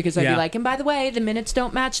resharing them because I'd Yeah. be like, and by the way, the minutes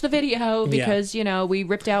don't match the video because we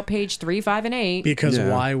ripped out page 3, 5, and 8. Because Yeah.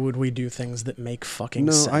 why would we do things that make fucking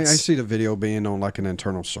No, sense? I see the video being on like an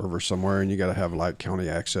internal server somewhere, and you got to have like county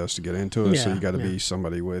access to get into it. So Yeah, you got to yeah. be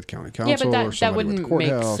somebody with county Yeah, council but or that somebody with the wouldn't make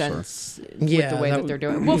courthouse. sense Yeah, with the way that would- they're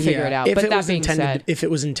doing it. We'll figure it out. If But it that was being said, if it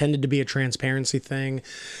was intended to be a transparency thing,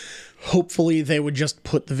 hopefully they would just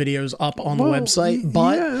put the videos up on the website.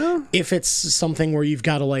 But yeah. if it's something where you've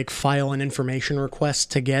got to like file an information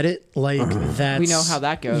request to get it, like that's we know how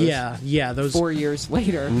that goes. Yeah, those 4 years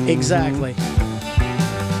later. exactly.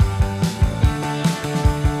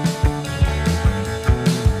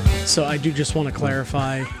 So I do just want to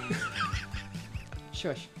clarify.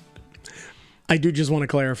 Shush. I do just want to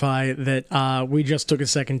clarify that we just took a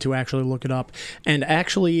second to actually look it up. And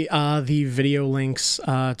actually, the video links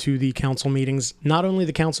to the council meetings, not only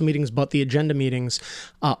the council meetings, but the agenda meetings,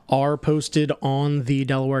 are posted on the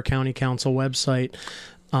Delaware County Council website.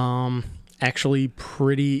 Actually,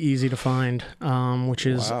 pretty easy to find, which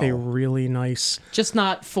is a really nice... Just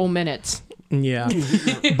not full minutes. Yeah.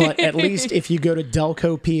 But at least if you go to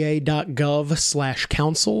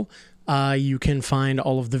delcopa.gov/council, you can find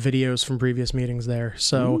all of the videos from previous meetings there.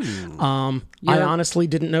 So I honestly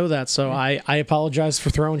didn't know that, so I apologize for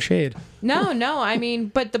throwing shade. No, I mean,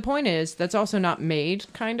 but the point is that's also not made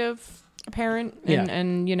kind of apparent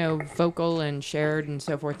and vocal and shared and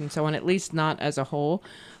so forth and so on, at least not as a whole.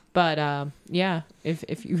 But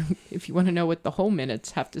if you want to know what the whole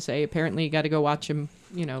minutes have to say, apparently you got to go watch them,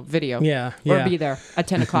 video. Yeah. Or be there at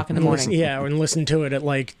 10 o'clock in the morning. And listen to it at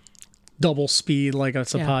like double speed, like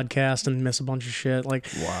it's a Yeah. podcast, and miss a bunch of shit. Like,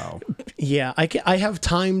 Wow. yeah, I have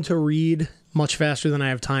time to read much faster than I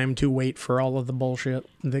have time to wait for all of the bullshit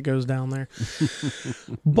that goes down there.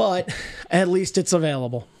 But at least it's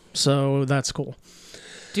available, so that's cool.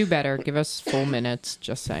 Do better. Give us full minutes.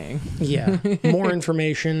 Just saying. Yeah, more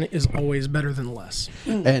information is always better than less.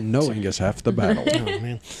 And knowing is half the battle. Oh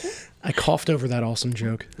man, I coughed over that awesome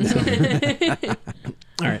joke.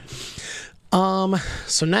 All right.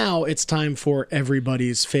 So now it's time for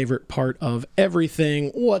everybody's favorite part of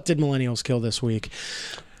everything. What did millennials kill this week?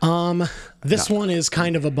 This one is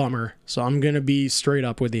kind of a bummer, so I'm gonna be straight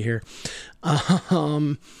up with you here.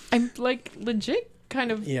 I'm like legit kind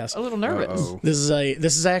of a little nervous. Uh-oh. This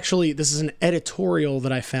is an editorial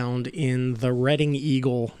that I found in the Reading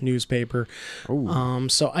Eagle newspaper.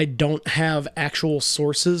 So I don't have actual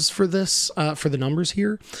sources for this, for the numbers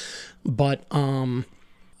here, but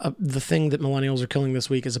the thing that millennials are killing this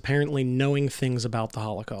week is apparently knowing things about the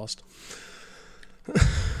Holocaust.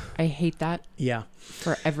 I hate that Yeah,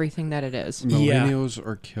 for everything that it is. Millennials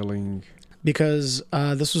are killing. because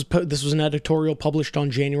this was an editorial published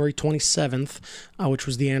on January 27th, which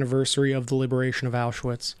was the anniversary of the liberation of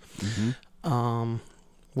Auschwitz,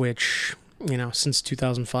 which, since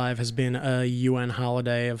 2005 has been a UN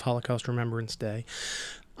holiday of Holocaust Remembrance Day.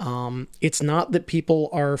 It's not that people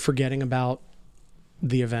are forgetting about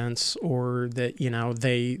the events or that,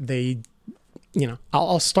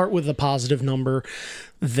 I'll start with the positive number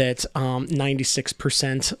that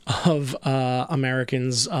 96% of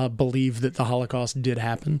Americans believe that the Holocaust did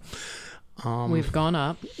happen. We've gone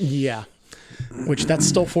up. Yeah, which that's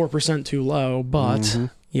still 4% too low, but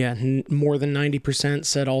more than 90%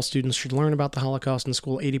 said all students should learn about the Holocaust in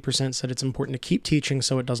school. 80% said it's important to keep teaching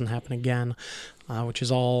so it doesn't happen again, which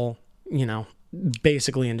is all,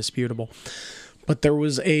 basically indisputable. But there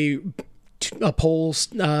was a poll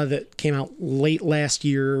that came out late last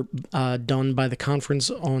year done by the Conference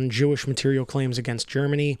on Jewish Material Claims Against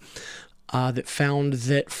Germany that found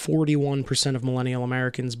that 41% of millennial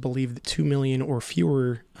Americans believe that 2 million or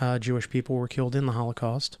fewer Jewish people were killed in the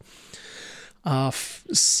Holocaust.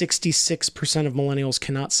 66% of millennials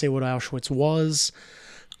cannot say what Auschwitz was.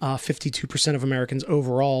 52% of Americans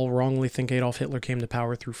overall wrongly think Adolf Hitler came to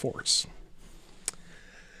power through force.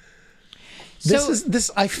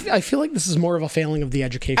 I feel like this is more of a failing of the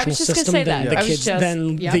educational system than the kids,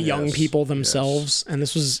 than the young people themselves. And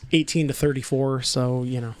this was 18 to 34, so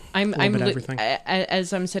I'm everything.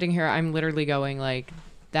 As I'm sitting here, I'm literally going like,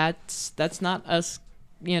 that's not us,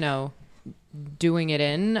 doing it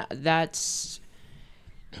in. That's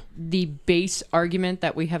the base argument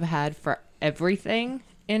that we have had for everything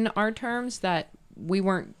in our terms, that we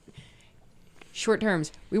weren't. Short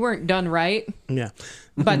terms, we weren't done right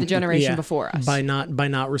by the generation before us. By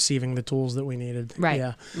not receiving the tools that we needed. Right.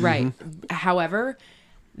 Yeah. Right. However,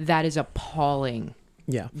 that is appalling.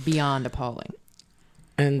 Yeah. Beyond appalling.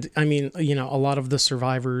 And I mean, you know, a lot of the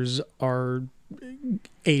survivors are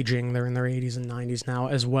aging. They're in their 80s and 90s now,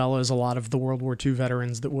 as well as a lot of the World War II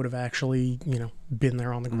veterans that would have actually, you know, been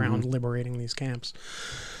there on the ground liberating these camps.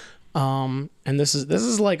 And this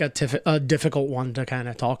is like a difficult one to kind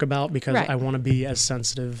of talk about because Right. I want to be as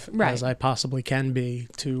sensitive Right. as I possibly can be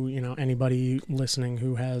to, you know, anybody listening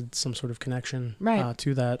who had some sort of connection Right.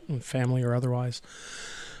 to that, family or otherwise.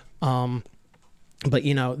 But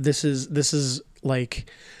you know, this is like,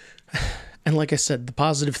 and like I said, the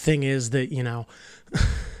positive thing is that, you know,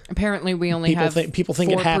 Apparently, we only have people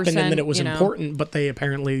think it happened and that it was 4%, you know. important, but they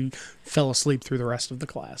apparently fell asleep through the rest of the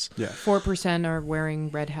class. Yeah. 4% are wearing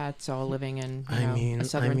red hats, all living in a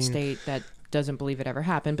southern state that doesn't believe it ever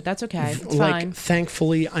happened. But that's okay. It's Like, fine.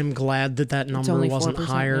 thankfully, I'm glad that It's number only wasn't 4%,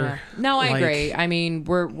 higher. yeah. No, I Like, agree. I mean,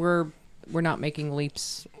 we're not making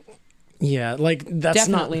leaps. Yeah, like that's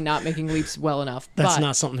Definitely not making leaps well enough. That's but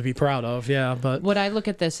not something to be proud of. Yeah, but what I look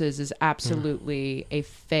at this is absolutely a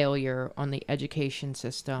failure on the education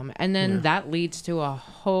system, and then that leads to a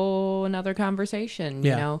whole another conversation.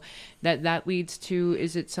 You Yeah. know, that leads to,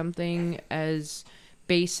 is it something as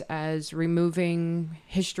base as removing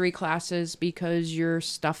history classes because you're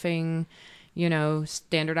stuffing, you know,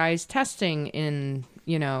 standardized testing in,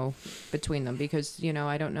 you know, between them? Because, you know,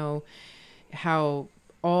 I don't know how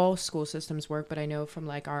all school systems work, but I know from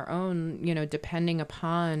like our own, you know, depending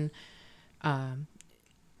upon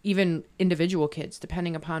even individual kids,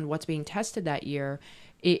 depending upon what's being tested that year,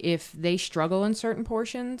 if they struggle in certain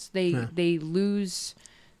portions, they lose,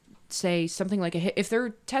 say, something like if they're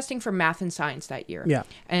testing for math and science that year, Yeah.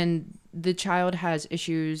 and the child has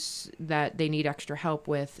issues that they need extra help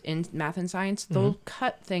with in math and science, they'll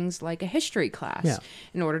cut things like a history class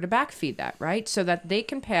in order to backfeed that, right? So that they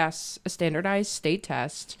can pass a standardized state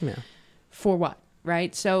test for what?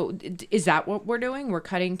 Right. So is that what we're doing? We're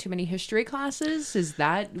cutting too many history classes? Is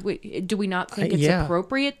that, do we not think it's yeah.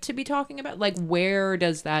 appropriate to be talking about? Like, where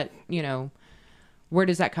does that, you know, where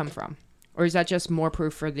does that come from? Or is that just more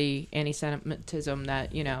proof for the anti-Semitism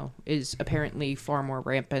that, you know, is apparently far more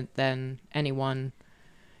rampant than anyone,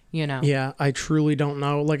 you know? Yeah, I truly don't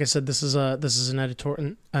know. Like I said, this is an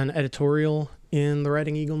editorial in the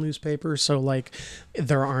Writing Eagle newspaper, so like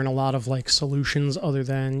there aren't a lot of like solutions other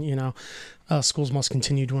than, you know, schools must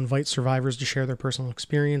continue to invite survivors to share their personal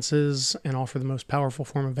experiences and offer the most powerful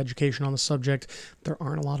form of education on the subject. There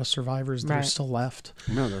aren't a lot of survivors that are Right. still left.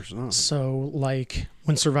 No, there's not. So, like,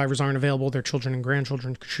 when survivors aren't available, their children and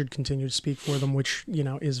grandchildren should continue to speak for them, which, you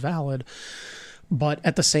know, is valid. But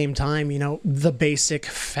at the same time, you know, the basic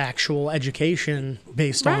factual education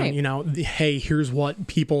based Right. on, you know, hey, here's what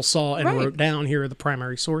people saw and Right. wrote down. Here are the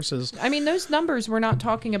primary sources. I mean, those numbers, we're not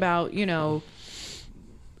talking about, you know,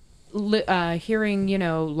 hearing, you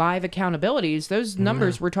know, live accountabilities. Those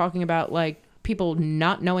numbers we're talking about, like, people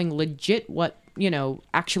not knowing legit what, you know,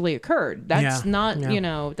 actually occurred. That's not, you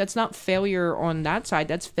know, that's not failure on that side.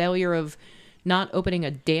 That's failure of not opening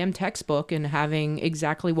a damn textbook and having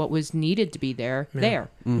exactly what was needed to be there.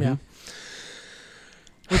 Yeah.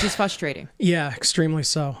 Which is frustrating. Yeah, extremely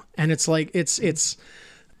so. And it's like, it's,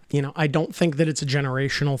 you know, I don't think that it's a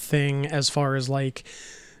generational thing as far as like,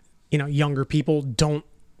 you know, younger people don't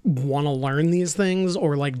want to learn these things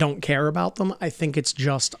or like don't care about them. I think it's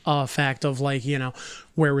just a fact of like, you know,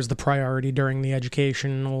 where was the priority during the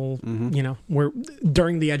educational, you know, where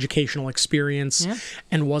during the educational experience,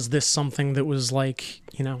 and was this something that was like,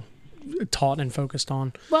 you know, taught and focused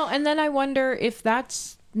on? Well, and then I wonder if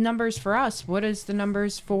that's numbers for us. What is the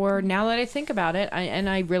numbers for, now that I think about it, and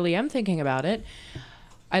I really am thinking about it,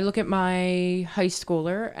 I look at my high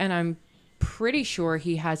schooler and I'm pretty sure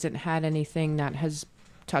he hasn't had anything that has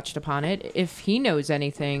touched upon it. If he knows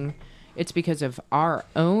anything, it's because of our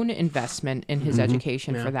own investment in his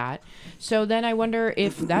education for that. So then I wonder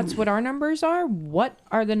if that's what our numbers are. What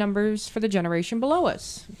are the numbers for the generation below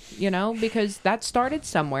us? You know, because that started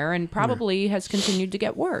somewhere and probably has continued to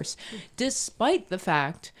get worse, despite the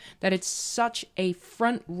fact that it's such a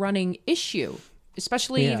front-running issue,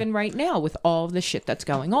 especially even right now with all of the shit that's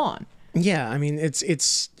going on. Yeah, I mean,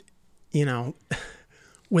 it's you know,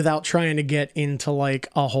 without trying to get into like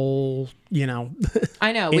a whole, you know,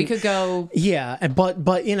 I know we could go. yeah,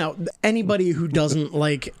 but you know, anybody who doesn't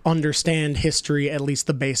like understand history, at least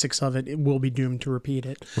the basics of it, it will be doomed to repeat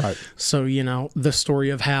it. Right. So, you know, the story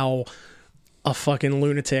of how a fucking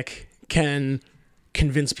lunatic can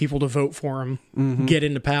convince people to vote for him, get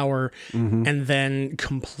into power, and then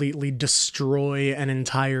completely destroy an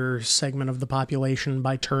entire segment of the population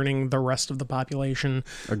by turning the rest of the population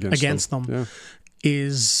against them. Yeah.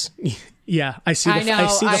 Is, Yeah, I see the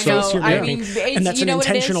I face you're I making, mean, it's- and that's you an know what it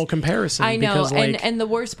intentional is? comparison. I know, because, like, and the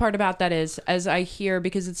worst part about that is, as I hear,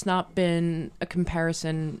 because it's not been a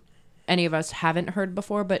comparison any of us haven't heard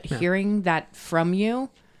before, but hearing that from you,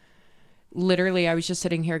 literally, I was just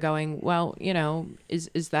sitting here going, well, you know, is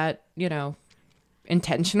that, you know,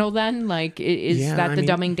 intentional then? Like, is that the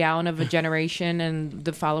dumbing down of a generation and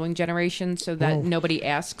the following generation so that nobody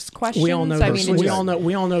asks questions? we all know. I mean, We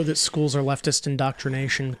all know that schools are leftist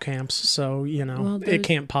indoctrination camps. So you know, it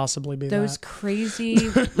can't possibly be those that. crazy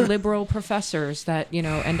liberal professors that, you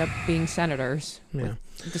know, end up being senators. Yeah.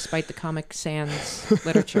 Despite the Comic Sans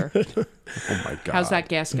literature. Oh my god! How's that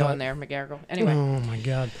gas going there, McGarrigle? Anyway, Oh my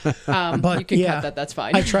god. but you can cut that. That's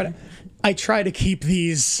fine. I try to keep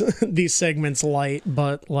these segments light,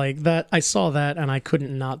 but like that, I saw that and I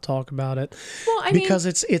couldn't not talk about it. Well, I mean, because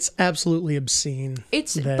it's absolutely obscene.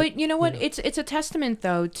 But you know what? It's a testament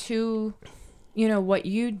though to, you know, what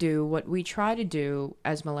you do, what we try to do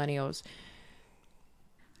as millennials.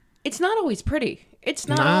 It's not always pretty. It's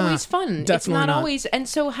not always fun. It's not always. And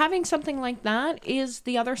so having something like that is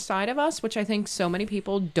the other side of us, which I think so many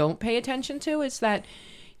people don't pay attention to, is that,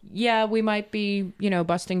 yeah, we might be, you know,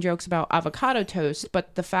 busting jokes about avocado toast,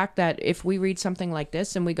 but the fact that if we read something like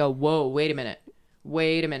this and we go, whoa, wait a minute.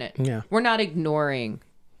 Yeah. We're not ignoring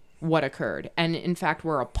what occurred. And in fact,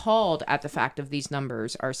 we're appalled at the fact of these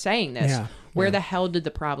numbers are saying this. Yeah. Where the hell did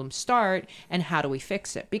the problem start and how do we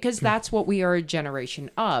fix it? Because that's what we are a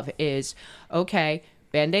generation of is, okay,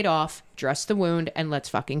 Band-Aid off, dress the wound, and let's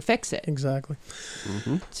fucking fix it. Exactly.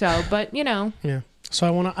 So, but you know. Yeah. So I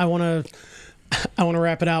want to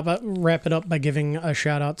wrap it up by giving a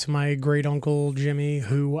shout out to my great uncle Jimmy,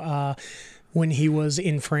 who when he was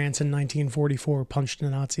in France in 1944 punched a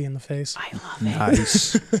Nazi in the face. I love it.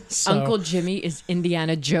 Nice. So, Uncle Jimmy is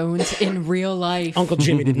Indiana Jones in real life. Uncle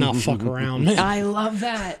Jimmy did not fuck around. I love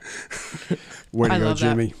that. Way to I go, love that.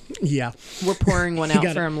 Jimmy. Yeah. We're pouring one out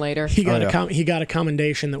for him later. He got Oh, yeah. he got a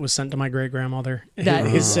commendation that was sent to my great grandmother, That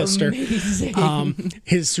his is sister. amazing.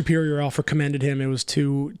 His superior officer commended him. It was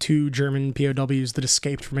two German POWs that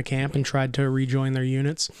escaped from a camp and tried to rejoin their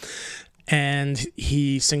units, and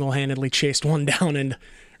he single-handedly chased one down and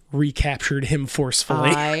recaptured him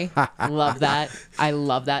forcefully. I love that. I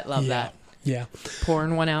love that. Love that. Yeah.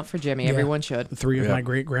 Pouring one out for Jimmy. Everyone should. Three of my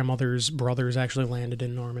great grandmother's brothers actually landed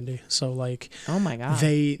in Normandy, so like, Oh my god.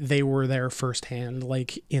 they were there firsthand,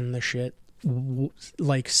 like in the shit,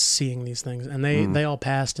 like seeing these things, and they all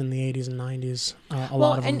passed in the 80s and 90s. A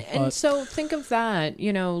lot of them. and so think of that.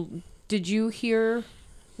 You know, did you hear?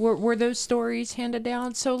 Were those stories handed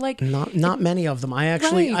down? So like, not many of them. I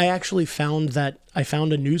actually found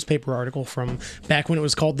a newspaper article from back when it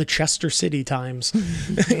was called the Chester City Times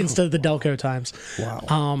instead of the Delco Times.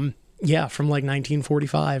 Wow. Yeah, from like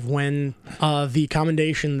 1945, when the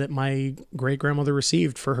commendation that my great grandmother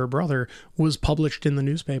received for her brother was published in the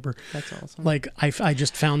newspaper. that's awesome. Like I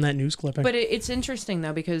just found that news clipping. But it's interesting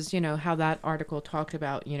though, because you know how that article talked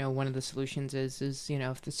about, you know, one of the solutions is you know,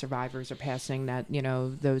 if the survivors are passing, that, you know,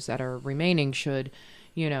 those that are remaining should,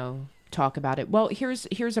 you know, talk about it. Well, here's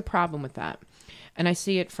a problem with that. And I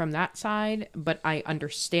see it from that side, but I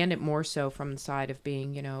understand it more so from the side of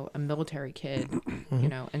being, you know, a military kid, you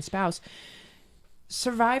know, and spouse.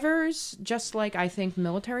 Survivors, just like I think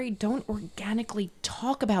military, don't organically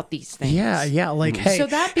talk about these things. Yeah, like, hey, So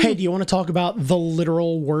that hey, do you want to talk about the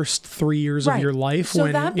literal worst 3 years of your life so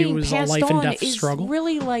when that it being was a passed life and on death is struggle?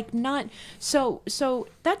 really like not so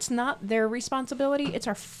that's not their responsibility. It's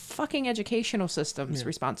our fucking educational system's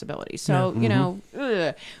responsibility. So you know,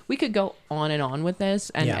 we could go on and on with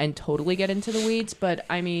this and totally get into the weeds, but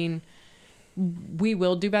I mean, we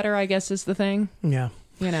will do better, I guess, is the thing. Yeah.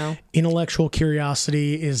 You know, Intellectual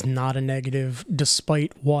curiosity is not a negative,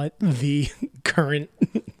 despite what the current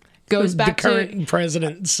goes back to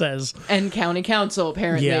president says. and county council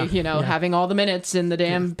apparently, you know, having all the minutes in the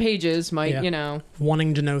damn pages might, you know,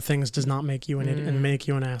 Wanting to know things does not make you an idiot and make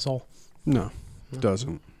you an asshole. No,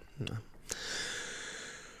 doesn't.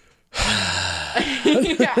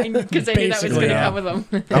 yeah, because I knew that was going to Basically, come with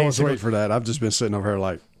them. I was waiting for that. I've just been sitting over here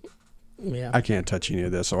like, Yeah. I can't touch any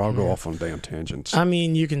of this, so I'll go off on damn tangents. I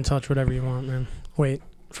mean, you can touch whatever you want, man. Wait,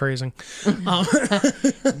 phrasing.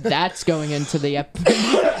 That's going into the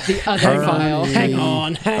the other file. Hang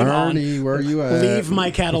on. Ernie, where are you at? Leave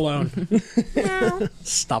my cat alone.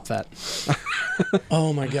 Stop that.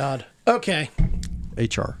 Oh my God. Okay.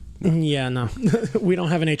 HR. Yeah, no. We don't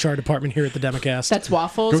have an HR department here at the Democast. That's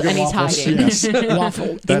Waffles, Go get and he's Waffles. hiding. Yes.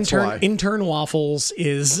 Waffle. That's why. Intern Waffles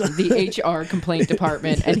is, The HR complaint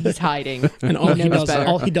department, and he's hiding. and all He knows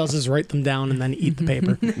better. he does is write them down and then eat the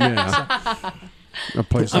paper. Yeah. A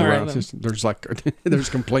place All around. right. There's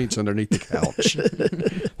complaints underneath the couch.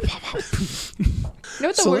 You know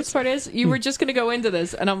what the So worst part is? You were just going to go into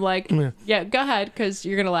this, and I'm like, Yeah. yeah, go ahead, because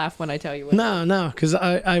you're going to laugh when I tell you what. No, because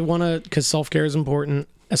I want to, because self-care is important,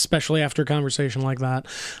 especially after a conversation like that.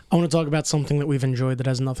 I want to talk about something that we've enjoyed that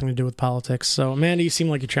has nothing to do with politics. So, Amanda, you seem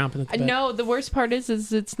like you're chomping at the bit. No, the worst part is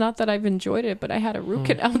it's not that I've enjoyed it, but I had a root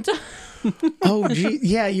canal done. Oh, gee,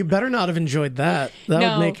 yeah, you better not have enjoyed that.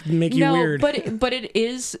 That would make you weird. but it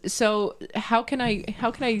is. So how can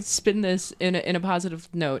I spin this in a positive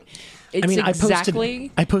note? It's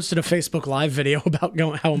I posted a Facebook Live video about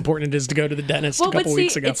how important it is to go to the dentist a couple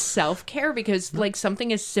weeks ago. It's self-care because like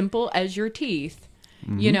something as simple as your teeth,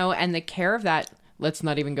 you know, and the care of that. Let's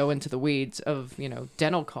not even go into the weeds of,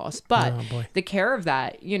 dental costs, but the care of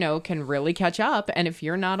that, can really catch up. And if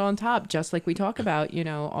you're not on top, just like we talk about,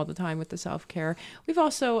 all the time with the self-care, we've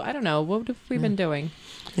also, I don't know, what have we been doing?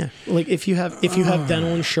 Yeah. Like if you have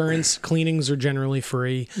dental insurance, cleanings are generally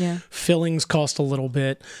free. Yeah. Fillings cost a little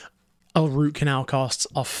bit. A root canal costs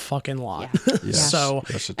a fucking lot. Yeah. Yes. So,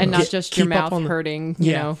 Yes, it And does. not just your Keep up mouth on the- hurting,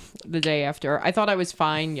 Yeah. the day after. I thought I was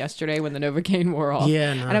fine yesterday when the Novocaine wore off.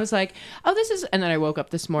 Yeah, no. And I was like, oh, this is... And then I woke up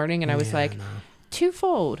this morning and I was like,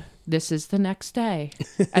 twofold. This is the next day,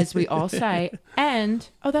 as we all say. And,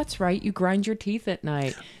 oh, that's right. You grind your teeth at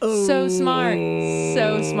night. So smart.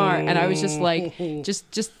 So smart. And I was just like,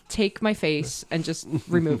 just take my face and just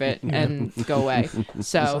remove it and go away.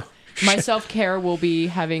 So... My self-care will be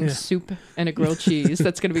having soup and a grilled cheese.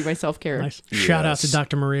 That's going to be my self-care. nice. Shout out to Yes.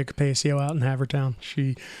 Dr. Maria Capaccio out in Havertown.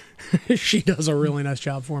 She does a really nice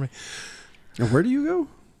job for me. And where do you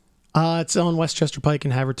go? It's on Westchester Pike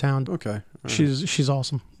in Havertown. Okay. All right. She's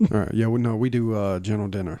awesome. All right. Yeah. We do gentle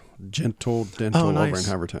dental Oh, nice.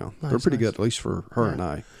 over in Havertown. Nice, They're pretty nice. good, at least for her and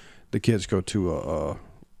I. The kids go to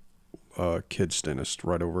a kids dentist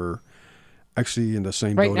right over, actually in the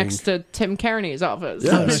same Right building. next to Tim Kearney's office.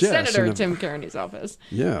 Yes, yes, Senator and Tim Kearney's office.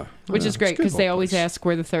 Yeah. Which Yeah, is great it's a good because they little always place. ask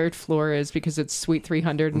where the third floor is because it's Suite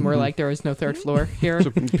 300 and we're like, there is no third floor here.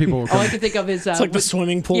 So people will All come, I can think of is... It's like the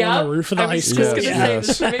swimming pool on the roof of the high school. I was just going to Yes, say the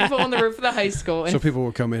yes. swimming pool on the roof of the high school. so people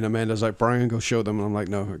will come in. Amanda's like, Brian, go show them. And I'm like,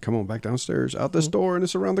 no, come on back downstairs, out this door, and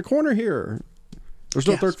it's around the corner here. There's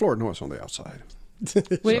no Yes. third floor. No, it's on the outside.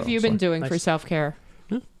 What have you been doing for Nice. self-care?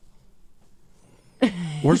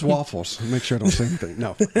 Where's waffles? Make sure I don't say anything.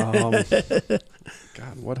 No.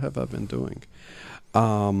 God, what have I been doing?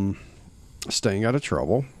 Staying out of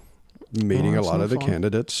trouble, meeting a that's lot no of the fun.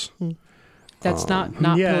 candidates. That's not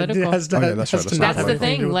political. Oh, yeah, that's right, that's That's not the political.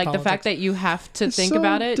 thing. Like the fact that you have to It's think so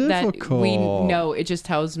about it. That we difficult. know it just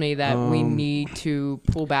tells me that we need to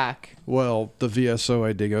pull back. Well, the VSO,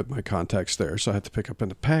 I dig up my contacts there, so I have to pick up in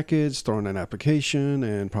the package, throw in an application,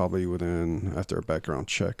 and probably after a background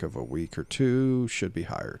check of a week or two, should be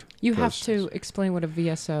hired. You have 'Cause- to explain what a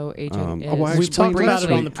VSO agent is. oh, I We've talked explained about last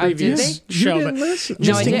it on the week. Oh, did previous they? show. You but didn't listen. No,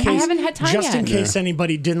 just I in didn't. I case- haven't had time Just in yet. case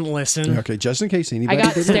anybody didn't listen. Okay, just in case anybody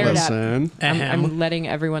got didn't stared at. listen. I'm letting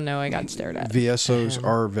everyone know I got stared at. VSOs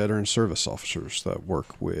are veteran service officers that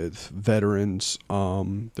work with veterans.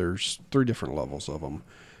 There's 3 different levels of them.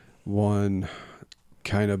 One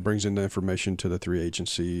kind of brings in the information to the 3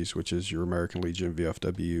 agencies, which is your American Legion,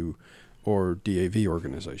 VFW, or DAV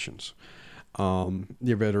organizations.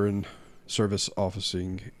 Your veteran service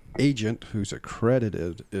officing agent, who's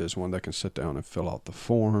accredited, is one that can sit down and fill out the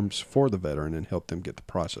forms for the veteran and help them get the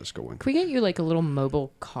process going. Can we get you like a little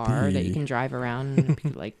mobile car that you can drive around and be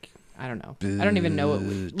like, I don't know. I don't even know what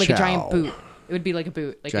like a giant Chow. boot. It would be like a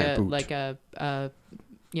boot, like Giant boot. like a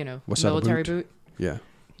What's that, a military boot? boot. Yeah.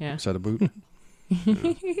 Yeah. Is that a boot?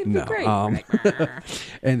 No. Great.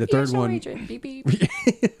 And the third VSO one, agent, beep, beep.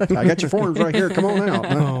 I got your forms right here. Come on out.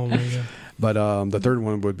 Oh my god. But the third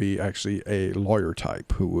one would be actually a lawyer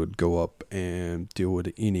type who would go up and deal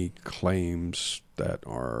with any claims that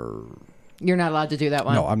are. You're not allowed to do that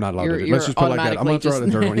one. No, I'm not allowed to do. You're Let's just put it like that. I'm going to throw out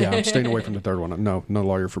the third one. Yeah, I'm automatically staying away from the third one. No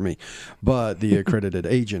lawyer for me. But the accredited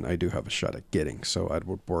agent, I do have a shot at getting. So I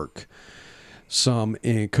would work some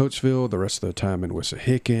in Coatesville, the rest of the time in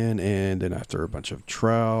Wissahickon, and then after a bunch of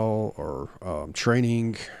trial or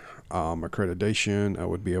training, accreditation, I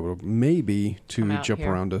would be able to maybe Come to out jump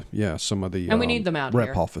here. around to some of the And we need them out rep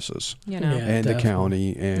here. offices You know, Yeah. and the definitely.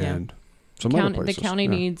 county and some other the places. county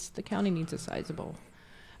Yeah. needs a sizable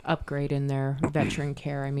upgrade in their veteran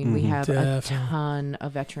care. I mean, we have a Definitely. ton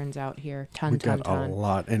of veterans out here. We got a Ton.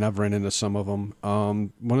 lot, and I've run into some of them.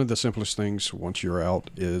 One of the simplest things once you're out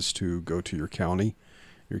is to go to your county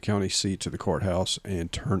seat to the courthouse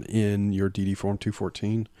and turn in your DD Form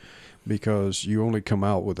 214, because you only come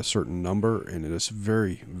out with a certain number, and it is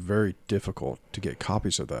very, very difficult to get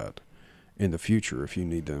copies of that in the future if you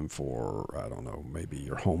need them for, I don't know, maybe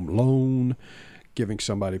your home loan, giving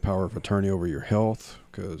somebody power of attorney over your health,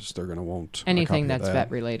 because they're going to want Anything a copy that's of that.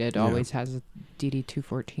 vet related always has a DD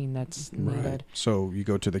 214 that's needed. Right. So you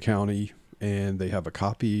go to the county and they have a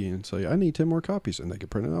copy and say, I need 10 more copies, and they can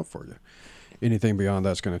print it out for you. Anything beyond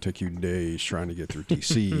that's going to take you days trying to get through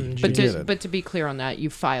DC. But to be clear on that,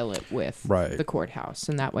 you file it with Right. the courthouse,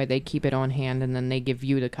 and that way they keep it on hand, and then they give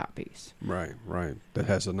you the copies. Right. That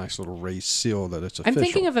has a nice little raised seal that it's official. I'm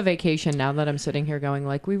thinking of a vacation now that I'm sitting here going,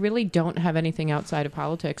 like, we really don't have anything outside of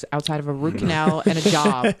politics, outside of a root canal and a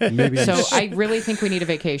job. Maybe So I really think we need a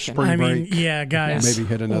vacation. Spring I mean, break. yeah, guys. Maybe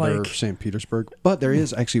hit another like, St. Petersburg. But there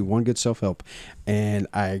is actually one good self-help, and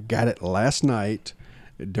I got it last night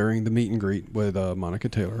during the meet and greet with Monica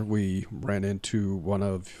Taylor. We ran into one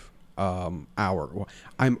of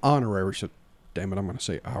I'm honorary, so damn it, I'm going to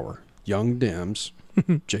say Young Dems,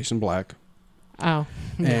 Jason Black, Oh.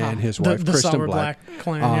 and his the wife, Kristen Sour Black.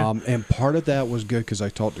 clan, yeah. And part of that was good because I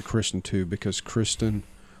talked to Kristen too, because Kristen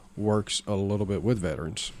works a little bit with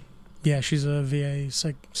veterans. Yeah, she's a VA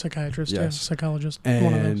psychiatrist, Yes. psychologist.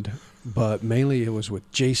 One of those. But mainly it was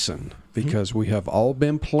with Jason, because we have all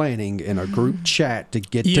been planning in a group chat to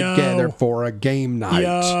get together for a game night.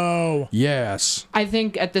 Yo. Yes. I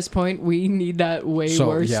think at this point we need that way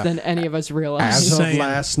worse than any of us realize. As of Saying.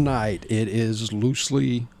 last night, it is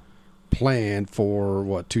loosely planned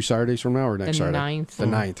for 2 Saturdays from now or next The Saturday? 9th. The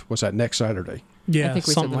 9th. What's that, next Saturday? Yeah, I think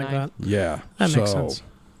we said something the like ninth. that. Yeah. That makes sense.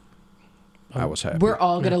 I was happy. We're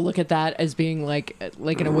all gonna look at that as being like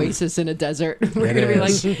an oasis in a desert. We're It gonna be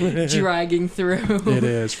is. like dragging through. It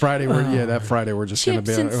is Friday. That Friday we're just gonna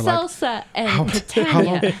Chips be and we're salsa and how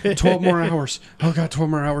Catania. long? 12 more hours. Oh God, 12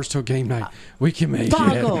 more hours till game night. We can make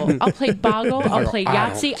Boggle. it. I'll play Boggle. I'll play I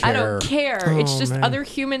don't Yahtzee. I don't care. It's Oh, just man. other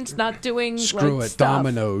humans not doing Screw like it. stuff.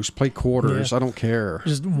 Dominoes. Play quarters. Yeah. I don't care.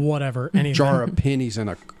 Just whatever. Anything. Jar of pennies and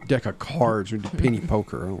a deck of cards. We do penny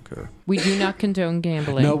poker. I don't care. We do not condone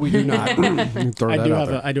gambling. No, we do not. Throw I that do out have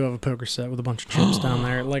there. I do have a poker set with a bunch of chips down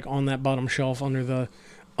there, like on that bottom shelf under the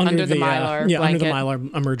Under the Mylar under the blanket.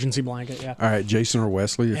 Mylar emergency blanket. Yeah, All right, Jason or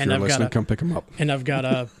Wesley, if And you're I've got listening, a- come pick them up. and I've got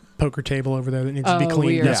a poker table over there that needs to be Oh, cleaned.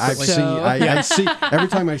 weird. Yeah, I desperately. see. So- I see. Every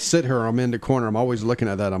time I sit here, I'm in the corner. I'm always looking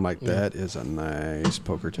at that. I'm like, that is a nice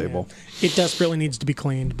poker table. It desperately needs to be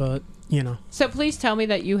cleaned, but So please tell me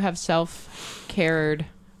that you have self-cared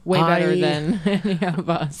way better than any of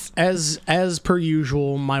us. as per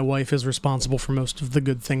usual, my wife is responsible for most of the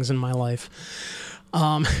good things in my life.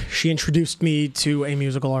 She introduced me to a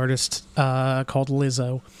musical artist called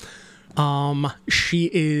Lizzo. She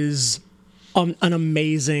is an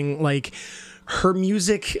amazing, like, her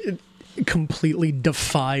music completely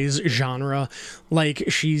defies genre. Like,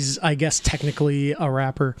 she's, I guess, technically a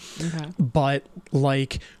rapper, but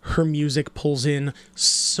like her music pulls in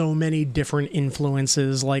so many different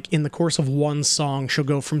influences. Like, in the course of one song, she'll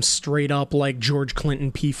go from straight up like George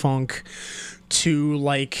Clinton P-Funk to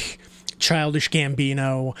like Childish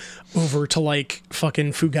Gambino over to like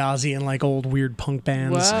fucking Fugazi and like old weird punk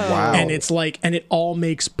bands. Whoa. Wow. And it's like, and it all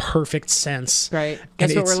makes perfect sense. Right. And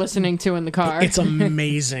That's what it's- we're listening to in the car. It's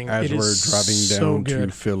amazing. As It we're is driving so down to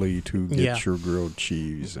good. Philly to get Yeah. your grilled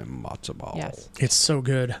cheese and matzo ball. Yes. It's so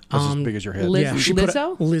good. That's as big as your head. Liz- Yeah, she put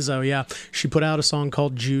Lizzo? Lizzo, yeah, she put out a song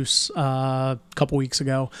called "Juice" a couple weeks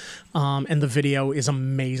ago, and the video is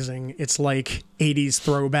amazing. It's like '80s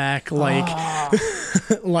throwback, like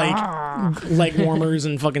like leg warmers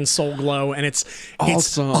and fucking Soul Glow, and it's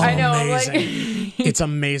Awesome. I know, I'm amazing. like- It's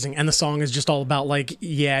amazing, and the song is just all about like,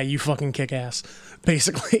 yeah, you fucking kick ass,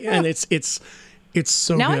 basically, and it's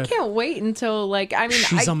so now good. I can't wait until like I mean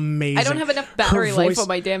She's amazing. I don't have enough battery Her life voice- on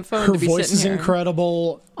my damn phone Her to be voice sitting is here.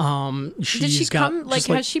 incredible. Did she She's got come like just,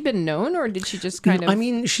 has she been known or did she just kind of I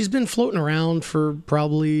mean, she's been floating around for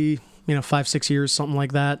probably 5-6 years, something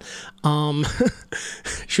like that.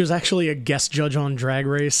 She was actually a guest judge on Drag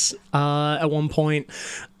Race at one point,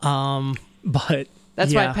 but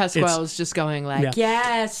that's yeah, why Pasquale's just going like, yeah.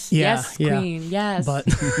 yes, Yeah, yes, yeah. queen, yes. but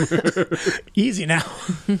easy now.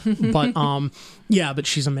 But yeah, but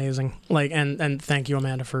she's amazing. Like, and thank you,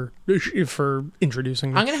 Amanda, for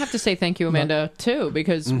introducing me. I'm gonna have to say thank you, Amanda, too,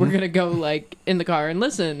 because we're gonna go like in the car and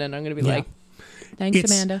listen, and I'm gonna be Yeah. like, thanks,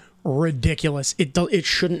 It's Amanda. ridiculous. It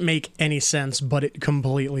shouldn't make any sense, but it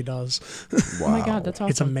completely does. Oh my god, that's awesome.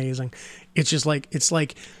 It's amazing. It's just like, it's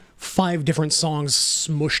like 5 different songs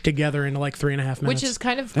smushed together into like 3.5 minutes. Which is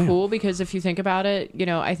kind of cool because if you think about it,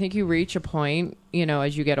 I think you reach a point,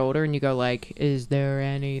 as you get older and you go like, is there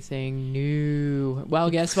anything new?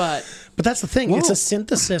 Well, guess what? But that's the thing. It's a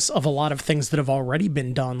synthesis of a lot of things that have already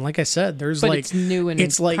been done. Like I said, there's But it's new and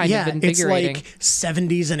it's like, kind of invigorating. It's like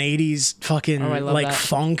 70s and 80s fucking like that.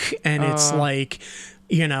 funk, and it's like,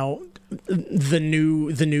 the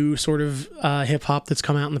new sort of hip hop that's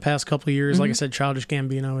come out in the past couple of years. Like I said, Childish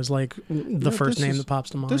Gambino is like the first name that pops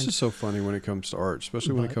to mind. This is so funny when it comes to art,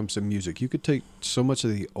 especially when it comes to music. You could take so much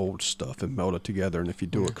of the old stuff and meld it together, and if you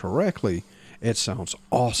do it correctly, it sounds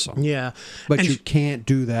awesome. Yeah. But And you can't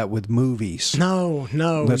do that with movies. No.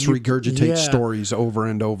 Let's regurgitate stories over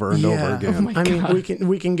and over and over again. Oh mean,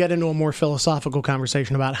 we can get into a more philosophical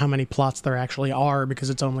conversation about how many plots there actually are,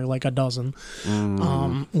 because it's only like a dozen,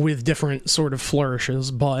 with different sort of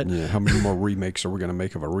flourishes. But Yeah, how many more remakes are we going to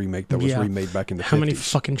make of a remake that was remade back in the 50s? How many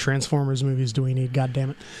fucking Transformers movies do we need? God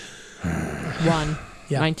damn it. One.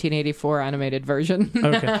 Yeah. 1984 animated version.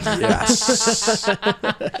 Okay. Yes.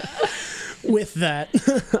 With that,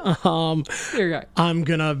 Here you go. I'm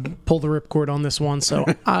gonna pull the ripcord on this one. So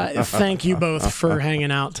thank you both for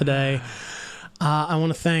hanging out today. I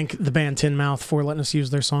want to thank the band Tin Mouth for letting us use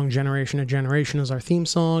their song Generation to Generation as our theme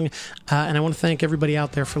song. And I want to thank everybody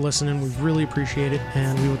out there for listening. We really appreciate it.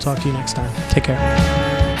 And we will talk to you next time. Take care.